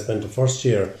people, I spent the first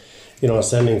year,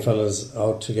 sending fellas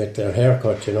out to get their hair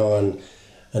cut, and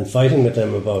fighting with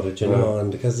them about it,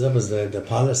 and because that was the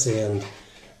policy.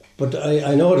 But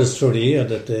I noticed through the year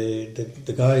that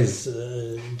the guys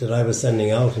that I was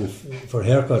sending out for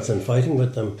haircuts and fighting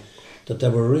with them, that they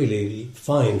were really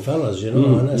fine fellas,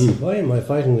 and I said, why am I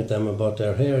fighting with them about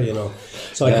their hair,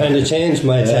 So I kind of changed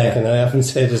my tack, and I often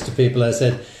say this to people, I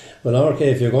said, well, okay,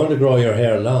 if you're going to grow your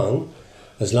hair long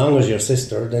as your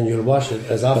sister, then you'll wash it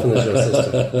as often as your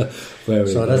sister.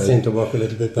 So that seemed to work a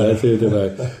little bit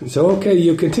better. So, okay,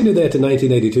 you continued there to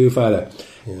 1982, Father,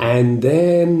 and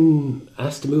then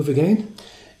asked to move again?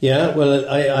 Yeah, well,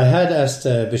 I had asked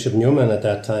Bishop Newman at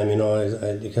that time,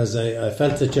 because I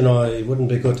felt that, it wouldn't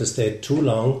be good to stay too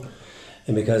long,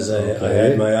 and because I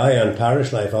had my eye on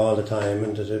parish life all the time,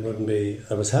 and that it wouldn't be...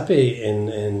 I was happy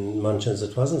in Munchin's.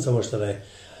 It wasn't so much that I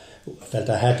felt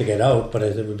I had to get out, but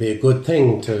it would be a good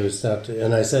thing to start.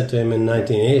 And I said to him in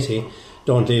 1980,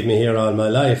 don't leave me here all my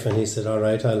life. And he said, all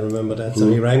right, I'll remember that. So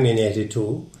he rang me in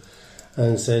 82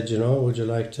 and said, would you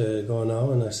like to go now?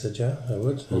 And I said, yeah, I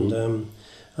would. And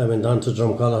I went on to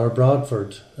Drumcollar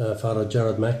Broadford. Father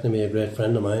Gerard McNamee, a great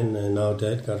friend of mine, now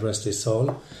dead, God rest his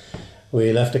soul.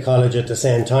 We left the college at the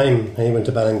same time. He went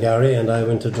to Ballingarry and I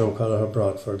went to Drumcollar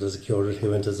Broadford as a curate. He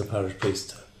went as a parish priest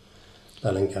to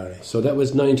Ballingarry. So that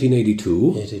was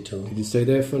 1982? 82. Did you stay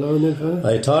there for long then, Father?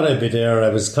 I thought I'd be there. I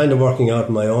was kind of working out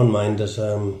in my own mind that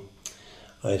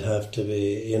I'd have to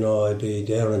be, I'd be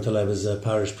there until I was a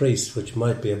parish priest, which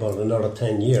might be about another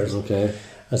 10 years. Okay.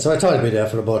 And so I thought I'd be there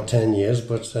for about 10 years,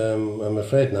 but I'm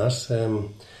afraid not.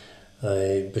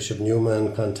 Bishop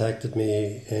Newman contacted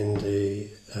me in the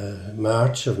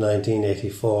March of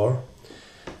 1984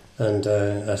 and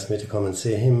asked me to come and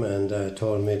see him, and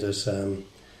told me that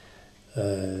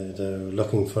they're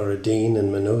looking for a dean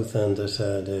in Maynooth, and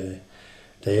that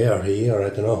they or he, or I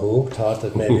don't know who, thought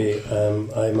that maybe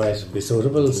I might be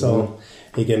suitable. So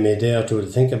he gave me a day or two to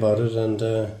think about it, and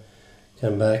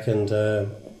came back, and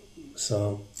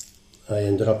so I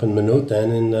ended up in Maynooth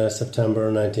then in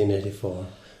September 1984.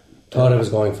 Thought I was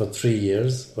going for 3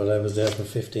 years, but I was there for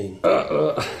 15.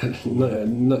 So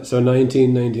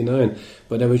 1999.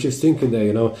 But I was just thinking there,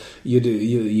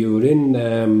 you were in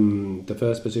the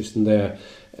first position there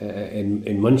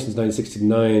in Munchin's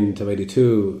 1969 to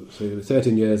 82, so you were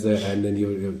 13 years there, and then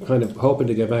you were kind of hoping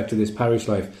to get back to this parish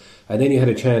life, and then you had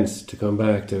a chance to come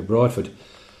back to Broadford.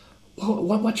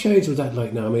 What change was that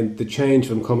like now? I mean, the change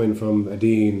from coming from a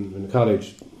dean in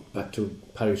college back to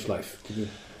parish life.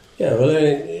 Yeah,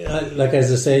 well, like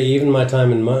as I say, even my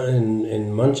time in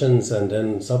Munchins and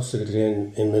then subsequently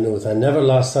in Maynooth, I never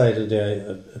lost sight of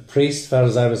a priest, as far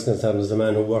as I was concerned, as a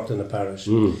man who worked in the parish,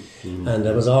 and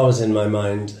it was always in my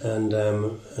mind. And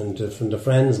from the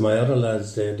friends, my other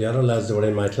lads, the other lads that were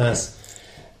in my class,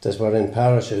 that were in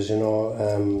parishes,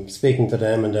 speaking to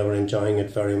them, and they were enjoying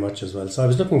it very much as well. So I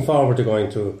was looking forward to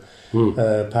going to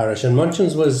parish. And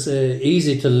Munchins was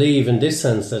easy to leave in this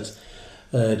sense that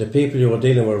the people you were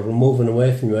dealing with were moving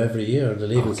away from you every year. The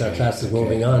leaving cert class is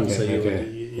moving on.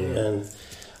 And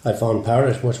I found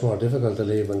parish much more difficult to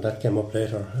leave when that came up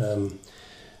later.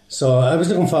 So I was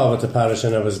looking forward to parish,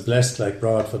 and I was blessed like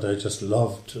Broadford. I just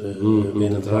loved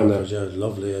being in Broadford. Yeah, it was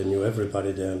lovely. I knew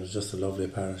everybody there, and it was just a lovely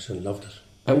parish, and loved it.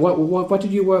 And what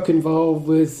did you work involved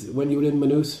with when you were in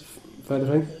Maynooth, Father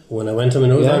Frank? When I went to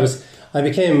Maynooth, I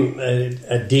became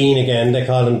a dean again. They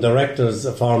call them directors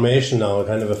of formation now, a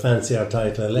kind of a fancier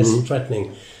title, a less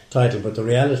threatening title, but the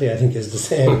reality I think is the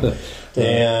same.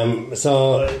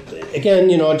 So again,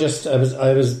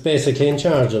 I was basically in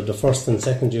charge of the first and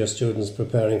second year students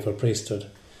preparing for priesthood,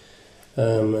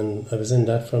 and I was in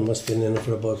that must have been in it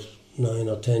for about 9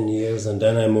 or 10 years, and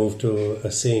then I moved to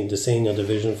the senior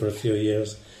division for a few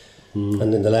years.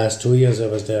 And in the last 2 years I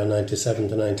was there, 97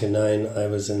 to 99, I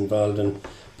was involved in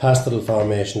pastoral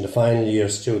formation, the final year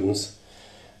students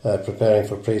preparing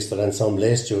for priesthood, and some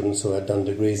lay students who had done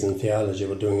degrees in theology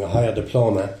were doing a higher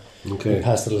diploma in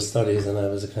pastoral studies, and I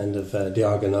was a kind of the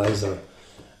organiser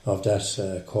of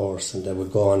that course, and they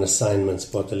would go on assignments,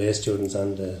 both the lay students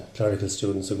and the clerical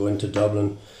students would go into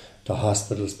Dublin to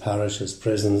hospitals, parishes,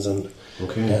 prisons, and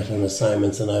get on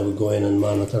assignments, and I would go in and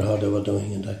monitor how they were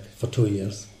doing in that for 2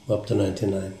 years, up to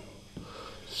 99.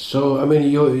 So, I mean,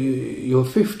 you're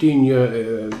 15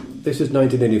 years, this is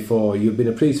 1984, you've been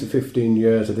a priest for 15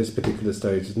 years at this particular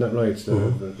stage, isn't that right? So,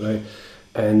 right?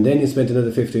 And then you spent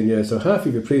another 15 years, so half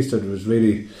of your priesthood was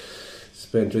really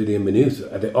spent in Maynooth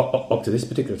up to this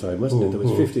particular time, wasn't it? There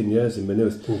was 15 years in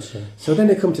Maynooth. So then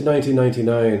they come to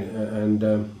 1999,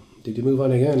 and did you move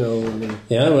on again?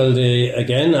 Yeah, well,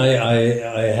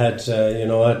 I had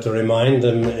to remind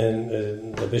them,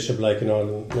 the bishop,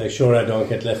 make sure I don't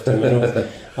get left in Maynooth.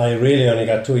 I really only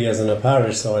got 2 years in a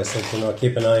parish, so I said,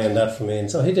 keep an eye on that for me. And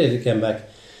so he did. He came back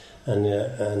and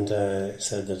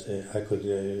said that I could,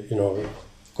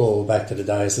 go back to the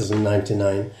diocese in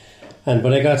 99.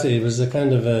 But it was a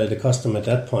kind of the custom at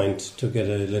that point to get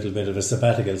a little bit of a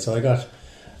sabbatical. So I got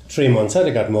 3 months. I'd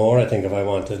have got more, I think, if I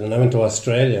wanted. And I went to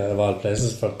Australia, of all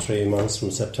places, for 3 months,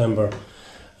 from September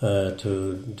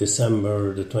to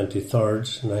December the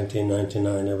 23rd,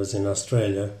 1999. I was in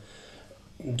Australia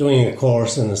doing a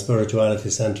course in a spirituality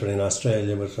centre in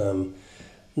Australia, but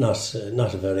not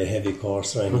a very heavy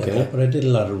course or anything like that. But I did a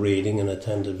lot of reading and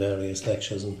attended various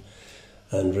lectures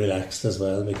and relaxed as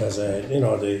well, because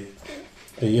the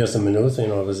years in Maynooth, it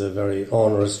was a very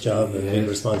onerous job, a big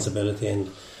responsibility, and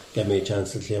gave me a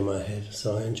chance to clear my head.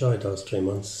 So I enjoyed those 3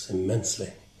 months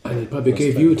immensely. And it probably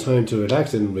gave you time to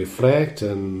relax and reflect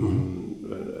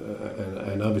and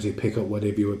obviously pick up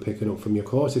whatever you were picking up from your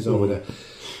courses over there.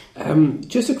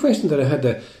 Just a question that I had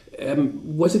there.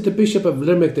 Was it the Bishop of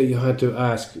Limerick that you had to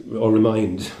ask or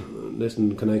remind,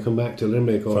 listen, can I come back to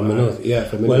Limerick? Or from Maynooth? Yeah,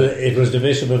 from Maynooth. Well, it was the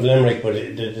Bishop of Limerick, but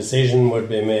the decision would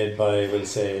be made by, we'll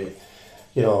say,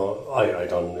 I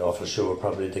don't know for sure,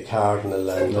 probably the Cardinal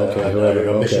and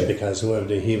the Bishop, because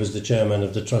he was the chairman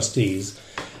of the trustees,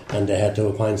 and they had to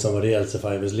appoint somebody else if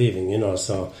I was leaving,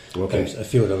 so a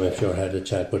few of them I'm sure had a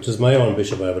chat, but it was my own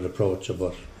bishop I would approach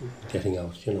about getting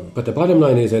out, But the bottom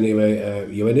line is, anyway,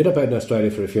 you ended up out in Australia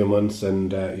for a few months,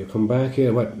 and you come back here,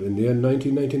 in the end,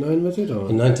 1999, was it? Or?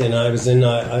 In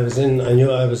 1999, I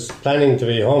knew I was planning to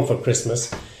be home for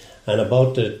Christmas, and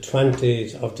about the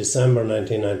 20th of December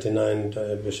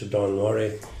 1999, Bishop Don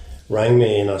Murray rang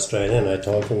me in Australia, and I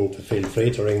told him to feel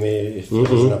free to ring me if there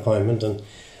was an appointment,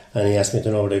 and he asked me to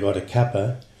know where they go to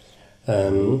Kappa,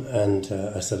 and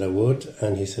I said I would,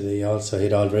 and he said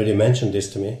he'd already mentioned this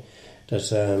to me, that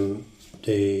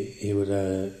he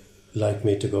would like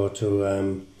me to go to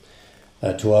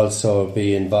also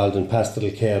be involved in pastoral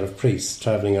care of priests,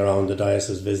 travelling around the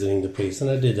diocese visiting the priests,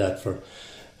 and I did that for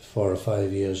 4 or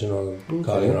 5 years,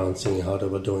 calling around, seeing how they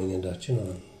were doing and that,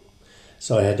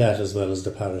 So I had that as well as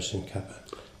the parish in Kappa.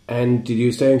 And did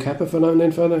you stay in Kappa for long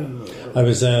then, Father? I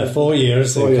was 4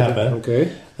 years in Kappa.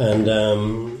 Okay. And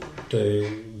the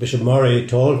Bishop Murray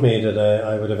told me that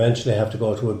I would eventually have to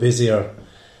go to a busier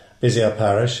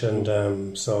parish,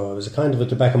 and so I was kind of at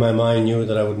the back of my mind, knew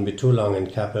that I wouldn't be too long in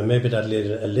Kappa. Maybe that made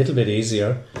it a little bit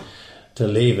easier to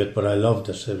leave it, but I loved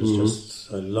it. It was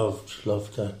just, I loved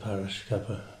that parish,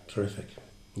 Kappa. Terrific.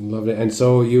 Lovely. And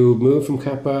so you moved from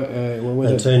Kappa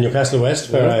to Newcastle West,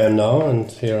 where I am now,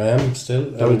 and here I am still.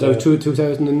 That was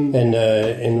 2000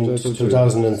 in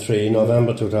 2003,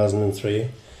 November 2003,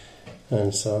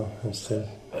 and so I'm still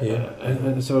here.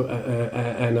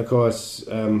 And of course,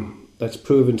 that's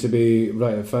proven to be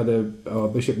right. Father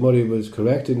Bishop Murray was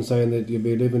correct in saying that you'll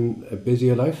be living a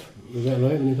busier life. Is that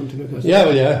right when you come to Newcastle? Yeah,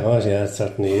 it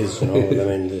certainly is. I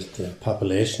mean, the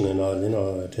population and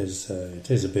all. It is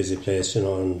a busy place.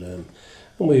 And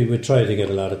we try to get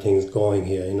a lot of things going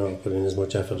here. Put in as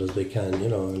much effort as we can.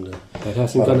 And that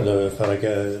hasn't gone.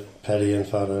 Father Paddy and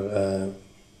Father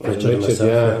Richard,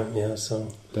 myself, so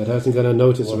that hasn't got a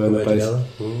notice around the place.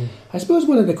 I suppose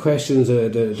one of the questions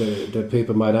that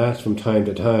people might ask from time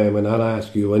to time, and I'll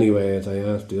ask you anyway, as I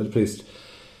asked the other priest,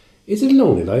 is it a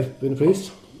lonely life being a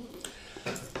priest?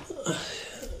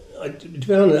 To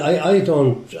be honest,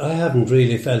 I haven't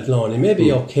really felt lonely.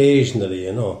 Maybe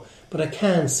occasionally, but I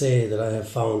can't say that I have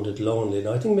found it lonely.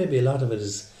 I think maybe a lot of it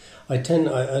is I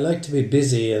like to be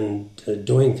busy and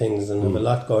doing things and have a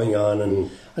lot going on,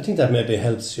 and I think that maybe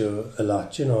helps you a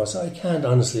lot, So I can't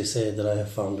honestly say that I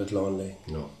have found it lonely.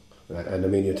 No, and I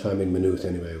mean your time in Maynooth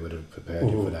anyway would have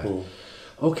prepared you for that.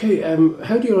 Okay,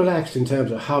 how do you relax in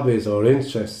terms of hobbies or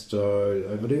interests? Or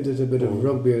I believe there's a bit of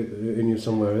rugby in you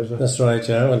somewhere, is there? That's right,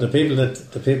 yeah. And the people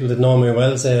that know me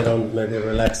well say I don't maybe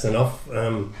relax enough.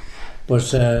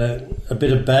 But a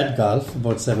bit of bad golf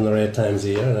about 7 or 8 times a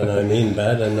year, and I mean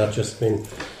bad, and not just mean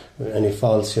any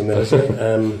false humility.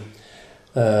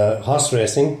 Horse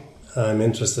racing, I'm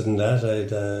interested in that.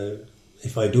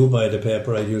 If I do buy the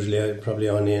paper, I probably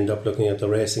only end up looking at the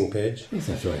racing page. Yes,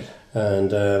 that's right.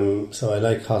 And so I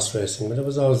like horse racing, but there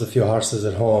was always a few horses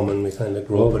at home, and we kind of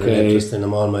grew up with an interest in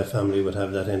them. All my family would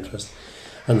have that interest.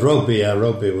 And rugby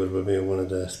would be one of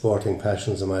the sporting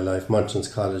passions of my life. Munchins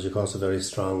College, of course, a very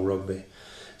strong rugby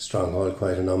stronghold,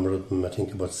 quite a number of them. I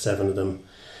think about 7 of them,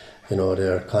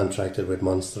 they're contracted with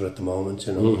Munster at the moment,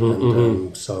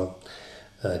 so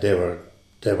they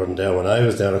weren't there when I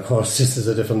was there, of course. This is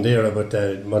a different era, but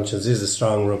Munchins is a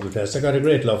strong rugby place. I got a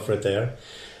great love for it there.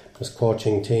 I was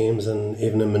coaching teams, and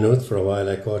even in Maynooth for a while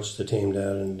I coached the team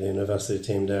there, and the university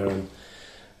team there, and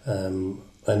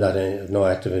that I have no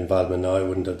active involvement now. I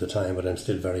wouldn't at the time, but I'm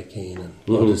still very keen and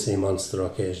go to see Munster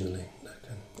occasionally.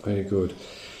 Very good.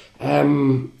 I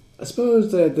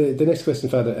suppose the next question,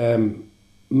 Father,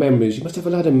 memories. You must have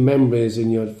a lot of memories in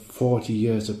your 40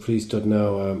 years of priesthood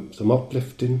now. Some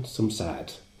uplifting, some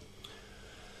sad.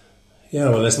 Yeah,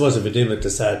 well, I suppose if we deal with the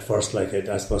sad first,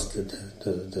 I suppose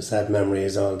the sad memory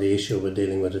is all the issue we're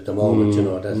dealing with at the moment.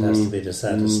 That has to be the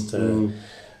saddest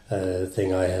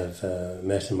thing I have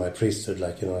met in my priesthood,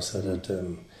 so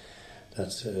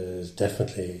that is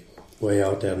definitely way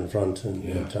out there in front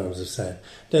in terms of sad.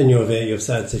 Then you have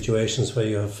sad situations where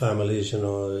you have families,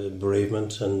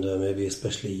 bereavement, and maybe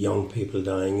especially young people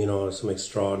dying, some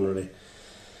extraordinarily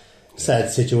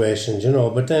sad situations,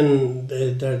 but then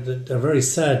they're very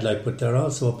sad, but they're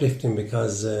also uplifting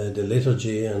because the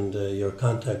liturgy and your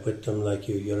contact with them,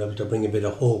 you're able to bring a bit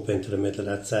of hope into the middle of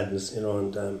that sadness,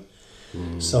 and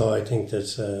so I think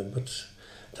that, but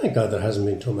thank God there hasn't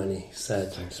been too many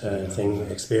sad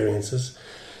experiences.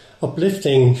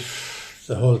 Uplifting,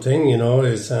 the whole thing,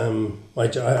 is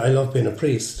I love being a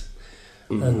priest,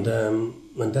 and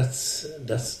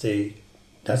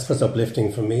that's what's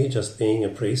uplifting for me, just being a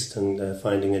priest and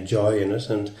finding a joy in it,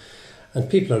 and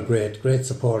people are great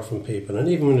support from people, and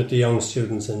even with the young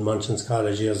students in Munchins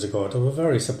College years ago, they were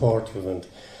very supportive and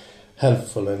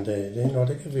helpful, and they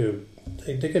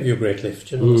give you a great lift,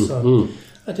 So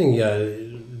I think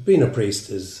being a priest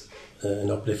is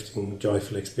an uplifting,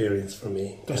 joyful experience for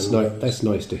me. That's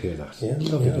nice to hear that. Yeah,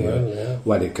 lovely to hear.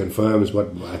 Well, it confirms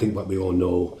what we all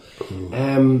know.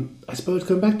 I suppose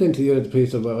coming back then to the other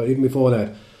priest, even before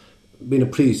that, being a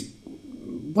priest,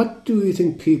 what do you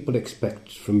think people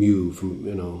expect from you,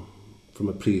 from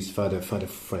a priest, Father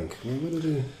Frank? What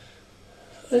do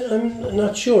I'm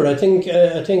not sure. I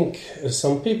think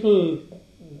some people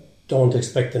don't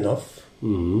expect enough.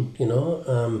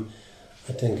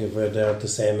 I think if we're there to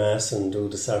say Mass and do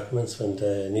the sacraments when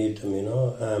they need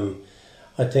them,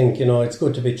 I think, it's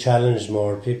good to be challenged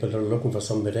more. People are looking for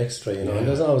some bit extra, and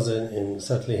there's always,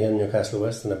 certainly here in Newcastle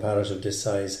West, in a parish of this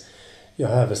size, you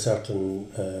have a certain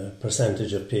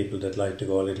percentage of people that like to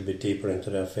go a little bit deeper into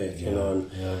their faith, and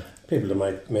people that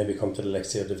might maybe come to the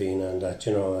Lectio Divina and that,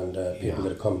 and people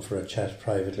that come for a chat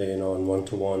privately, and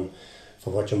one-to-one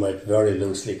for what you might very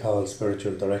loosely call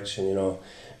spiritual direction,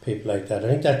 people like that. I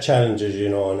think that challenges,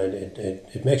 and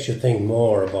it makes you think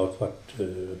more about what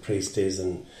a priest is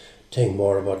and think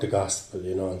more about the gospel,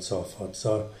 and so forth.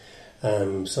 So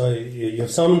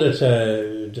you've some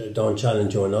that don't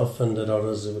challenge you enough, and that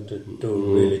others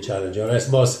do really challenge you. And I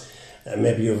suppose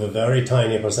maybe you have a very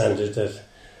tiny percentage that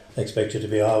expect you to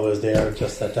be always there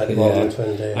just at that moment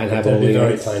when they have all the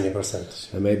very tiny percentage.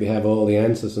 And maybe have all the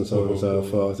answers and so on and so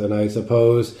forth. And I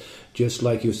suppose, just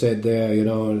like you said there,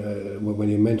 when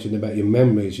you mentioned about your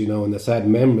memories, and the sad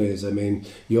memories, I mean,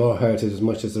 you're hurted as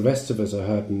much as the rest of us are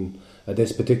hurting at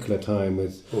this particular time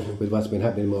with what's been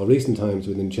happening in more recent times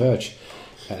within church.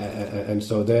 And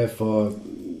so therefore,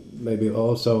 maybe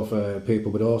also for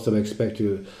people would also expect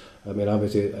you, I mean,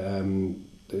 obviously,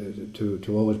 to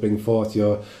always bring forth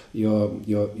your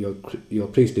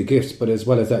priestly gifts, but as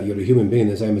well as that, you're a human being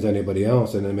the same as anybody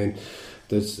else. And I mean,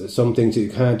 there's some things that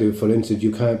you can't do. For instance,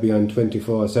 you can't be on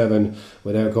 24/7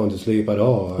 without going to sleep at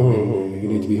all. I mean, you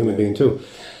need to be a human being too.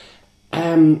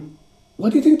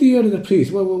 What do you think the Year of the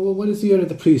Priest? What does the Year of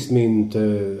the Priest mean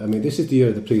to? I mean, this is the Year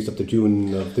of the Priest up to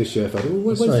June of this year.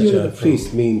 What does the Year of the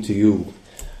Priest mean to you?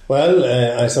 Well,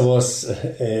 I suppose,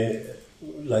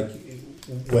 like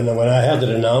when I had it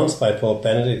announced by Pope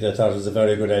Benedict, I thought it was a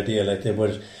very good idea. Like they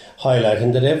would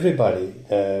highlighting that everybody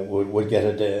would get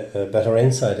a better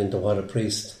insight into what a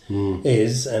priest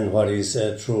is and what his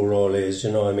true role is.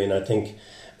 I mean, I think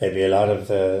maybe a lot of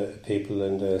people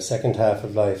in the second half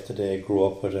of life today grew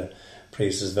up with a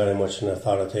priest as very much an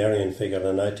authoritarian figure,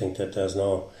 and I think that there's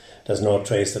no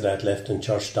trace of that left in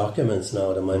church documents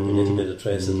now. There might be a little bit of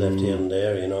traces left here and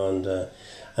there,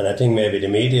 and I think maybe the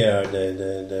media,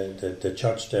 the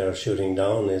church they're shooting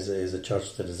down is a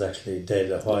church that is actually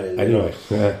dead a while. Anyway,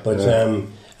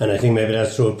 and I think maybe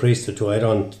that's true of priesthood too.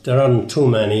 There aren't too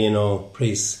many,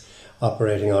 priests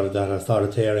operating out of that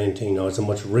authoritarian thing. It's a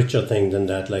much richer thing than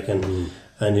that.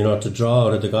 And to draw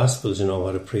out of the Gospels,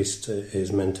 what a priest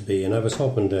is meant to be. And I was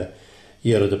hoping the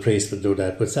Year of the Priest would do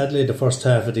that, but sadly the first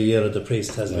half of the Year of the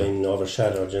Priest has been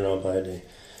overshadowed, by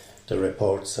the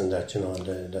reports and that,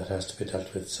 that has to be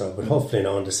dealt with. So, but hopefully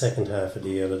now in the second half of the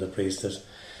Year of the Priest,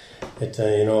 we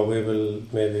will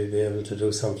maybe be able to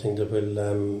do something that will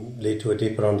lead to a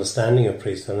deeper understanding of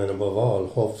priesthood, and above all,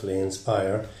 hopefully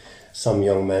inspire some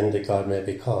young men that God may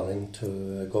be calling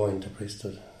to go into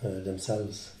priesthood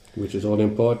themselves. Which is all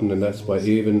important, and that's why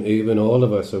even all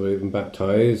of us who are even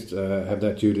baptised have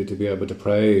that duty to be able to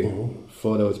pray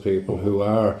for those people who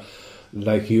are,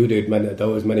 like you did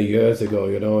many years ago,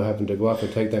 having to go off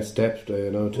and take that step,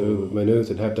 to Maynooth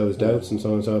and have those doubts and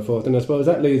so on and so forth. And I suppose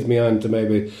that leads me on to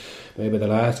maybe the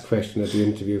last question of the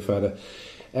interview, Father.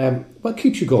 What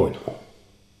keeps you going?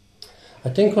 I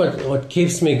think what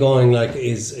keeps me going,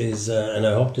 is and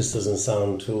I hope this doesn't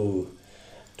sound too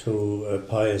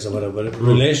pious or whatever, but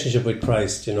relationship with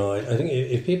Christ. I think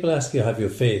if people ask you, have you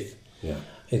faith? Yeah.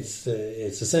 It's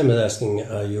the same as asking,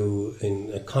 are you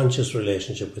in a conscious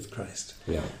relationship with Christ?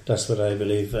 Yeah. That's what I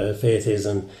believe faith is.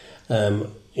 And,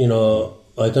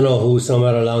 I don't know who,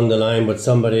 somewhere along the line, but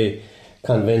somebody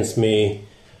convinced me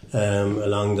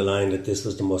along the line that this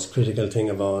was the most critical thing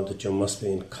of all, that you must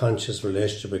be in conscious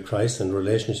relationship with Christ, and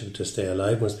relationship to stay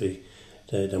alive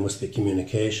there must be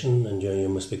communication, and you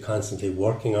must be constantly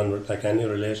working on it, like any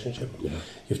relationship. Yeah.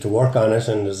 You have to work on it,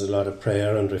 and there's a lot of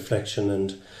prayer and reflection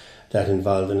and that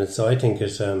involved in it. So I think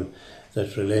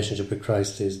that relationship with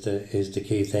Christ is the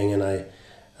key thing, and I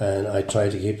try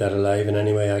to keep that alive in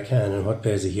any way I can. And what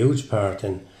plays a huge part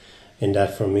in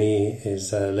that for me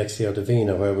is Lectio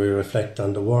Divina, where we reflect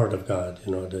on the Word of God,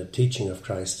 the teaching of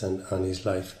Christ and on His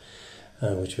life,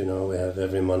 which we know we have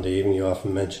every Monday evening. You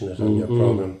often mention it on your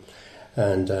program.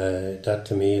 And that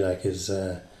to me, is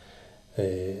the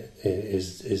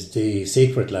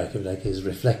secret, is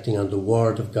reflecting on the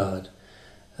Word of God.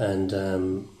 And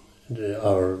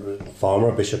our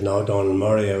former bishop now, Donald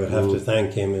Murray, I would have to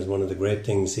thank him, is one of the great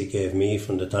things he gave me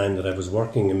from the time that I was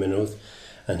working in Maynooth.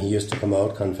 And he used to come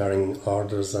out conferring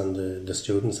orders on the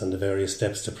students and the various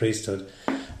steps to priesthood,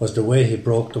 was the way he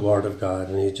broke the Word of God.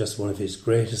 And just one of his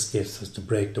greatest gifts was to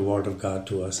break the Word of God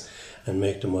to us and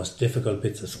make the most difficult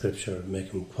bits of Scripture,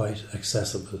 make them quite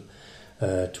accessible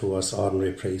to us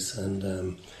ordinary priests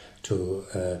and to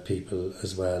people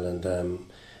as well. And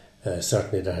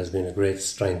certainly that has been a great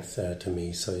strength to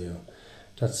me. So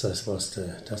that's, I suppose,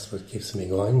 that's what keeps me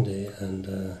going.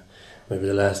 And maybe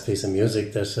the last piece of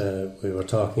music that we were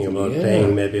talking about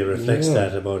playing maybe reflects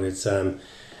that about it's a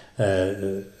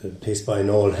piece by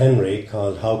Noel Henry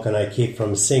called How Can I Keep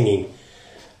From Singing,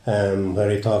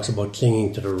 where he talks about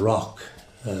clinging to the rock,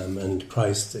 and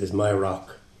Christ is my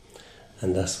rock,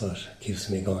 and that's what keeps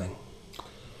me going.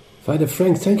 Father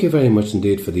Frank, thank you very much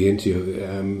indeed for the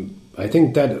interview. I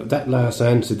think that last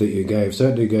answer that you gave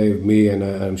certainly gave me, and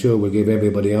I'm sure will give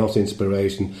everybody else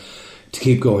inspiration to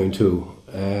keep going too.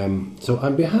 So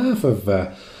on behalf of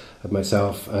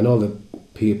myself and all the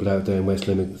people out there in West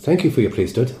Limerick, thank you for your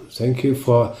priesthood. Thank you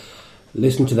for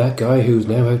listening to that guy who's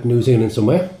now out in New Zealand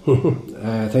somewhere.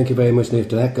 Thank you very much, Niamh,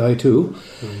 to that guy too.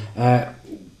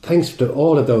 Thanks to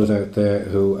all of those out there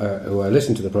who are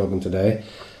listening to the programme today.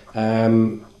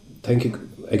 Thank you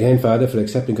again, Father, for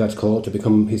accepting God's call to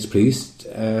become his priest.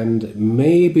 And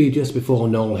maybe just before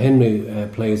Noel Henry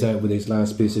plays out with his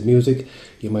last piece of music,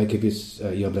 you might give us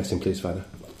your blessing, please, Father.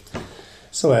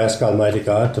 So I ask Almighty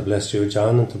God to bless you,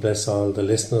 John, and to bless all the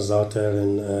listeners out there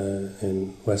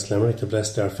in West Limerick, to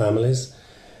bless their families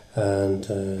and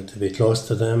to be close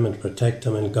to them and protect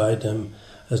them and guide them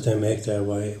as they make their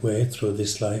way through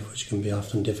this life, which can be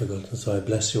often difficult. And so I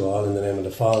bless you all in the name of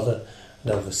the Father,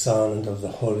 and of the Son, and of the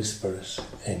Holy Spirit.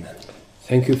 Amen.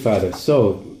 Thank you, Father.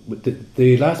 So,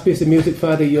 the last piece of music,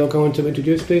 Father, you're going to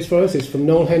introduce, please, for us, is from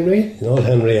Noel Henry. Noel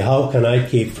Henry, How Can I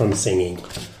Keep From Singing?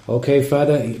 Okay,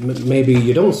 Father, maybe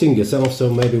you don't sing yourself, so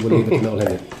maybe we'll leave it to Noel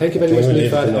Henry. Thank you very much,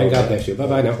 Father, and God bless you.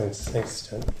 Bye-bye now. Thanks,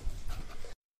 John.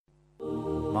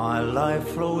 My life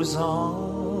flows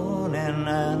on in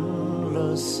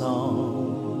endless song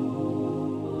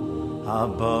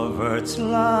above earth's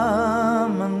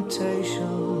lamentation.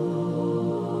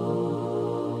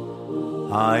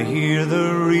 I hear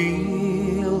the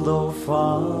real, though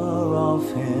far off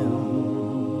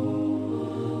hymn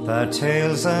that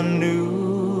tales a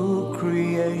new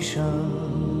creation.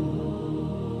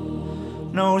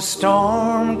 No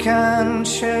storm can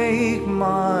shake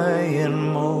my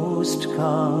inmost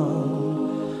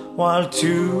calm, while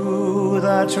to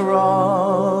that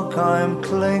rock I'm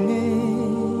clinging.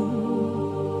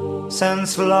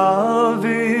 Since love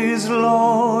is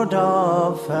Lord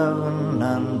of heaven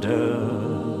and earth,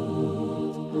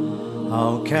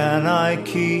 how can I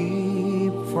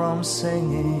keep from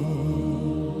singing?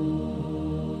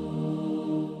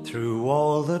 Through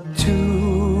all the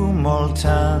tumult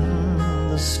and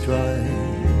the strife,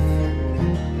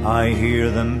 I hear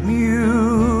the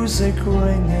music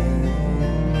ringing.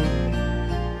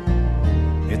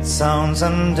 It sounds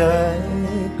and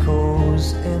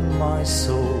echoes in my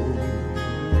soul.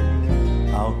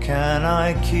 How can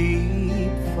I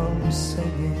keep from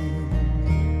singing?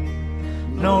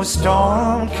 No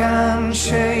storm can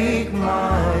shake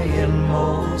my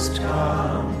inmost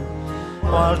calm,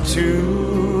 while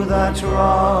to that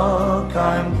rock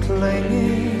I'm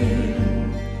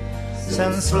clinging.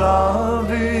 Since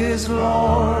love is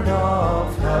Lord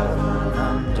of heaven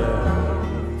and earth,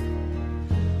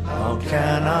 how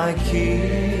can I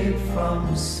keep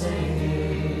from singing?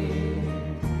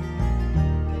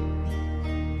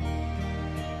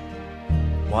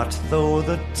 What though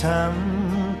the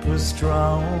tempest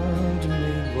round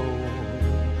me roll?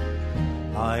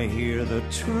 I hear the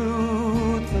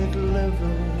truth that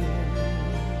liveth.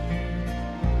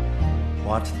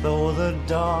 What though the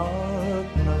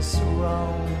darkness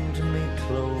round me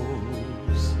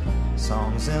close?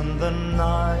 Songs in the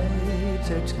night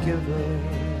it giveth.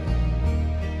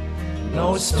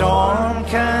 No storm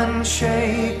can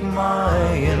shake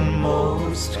my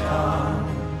inmost calm,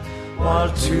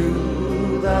 while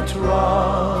to that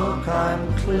rock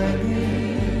I'm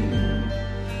clinging.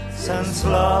 Since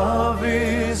love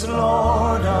is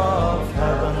Lord of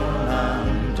heaven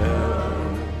and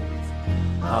earth,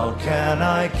 how can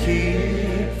I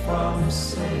keep from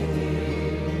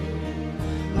singing?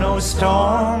 No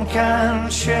storm can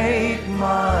shake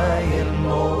my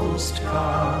inmost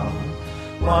calm,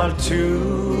 while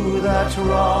to that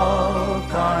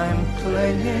rock I'm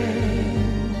clinging.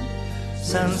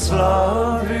 Since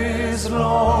love is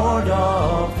Lord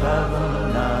of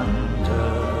heaven and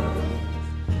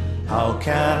earth, how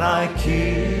can I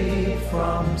keep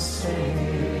from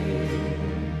singing?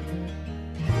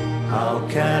 How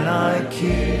can I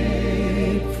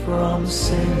keep from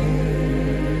singing?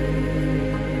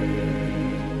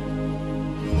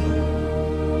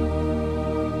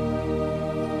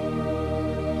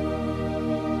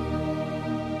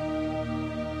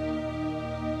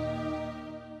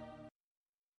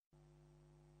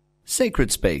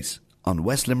 Sacred Space on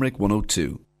West Limerick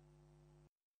 102.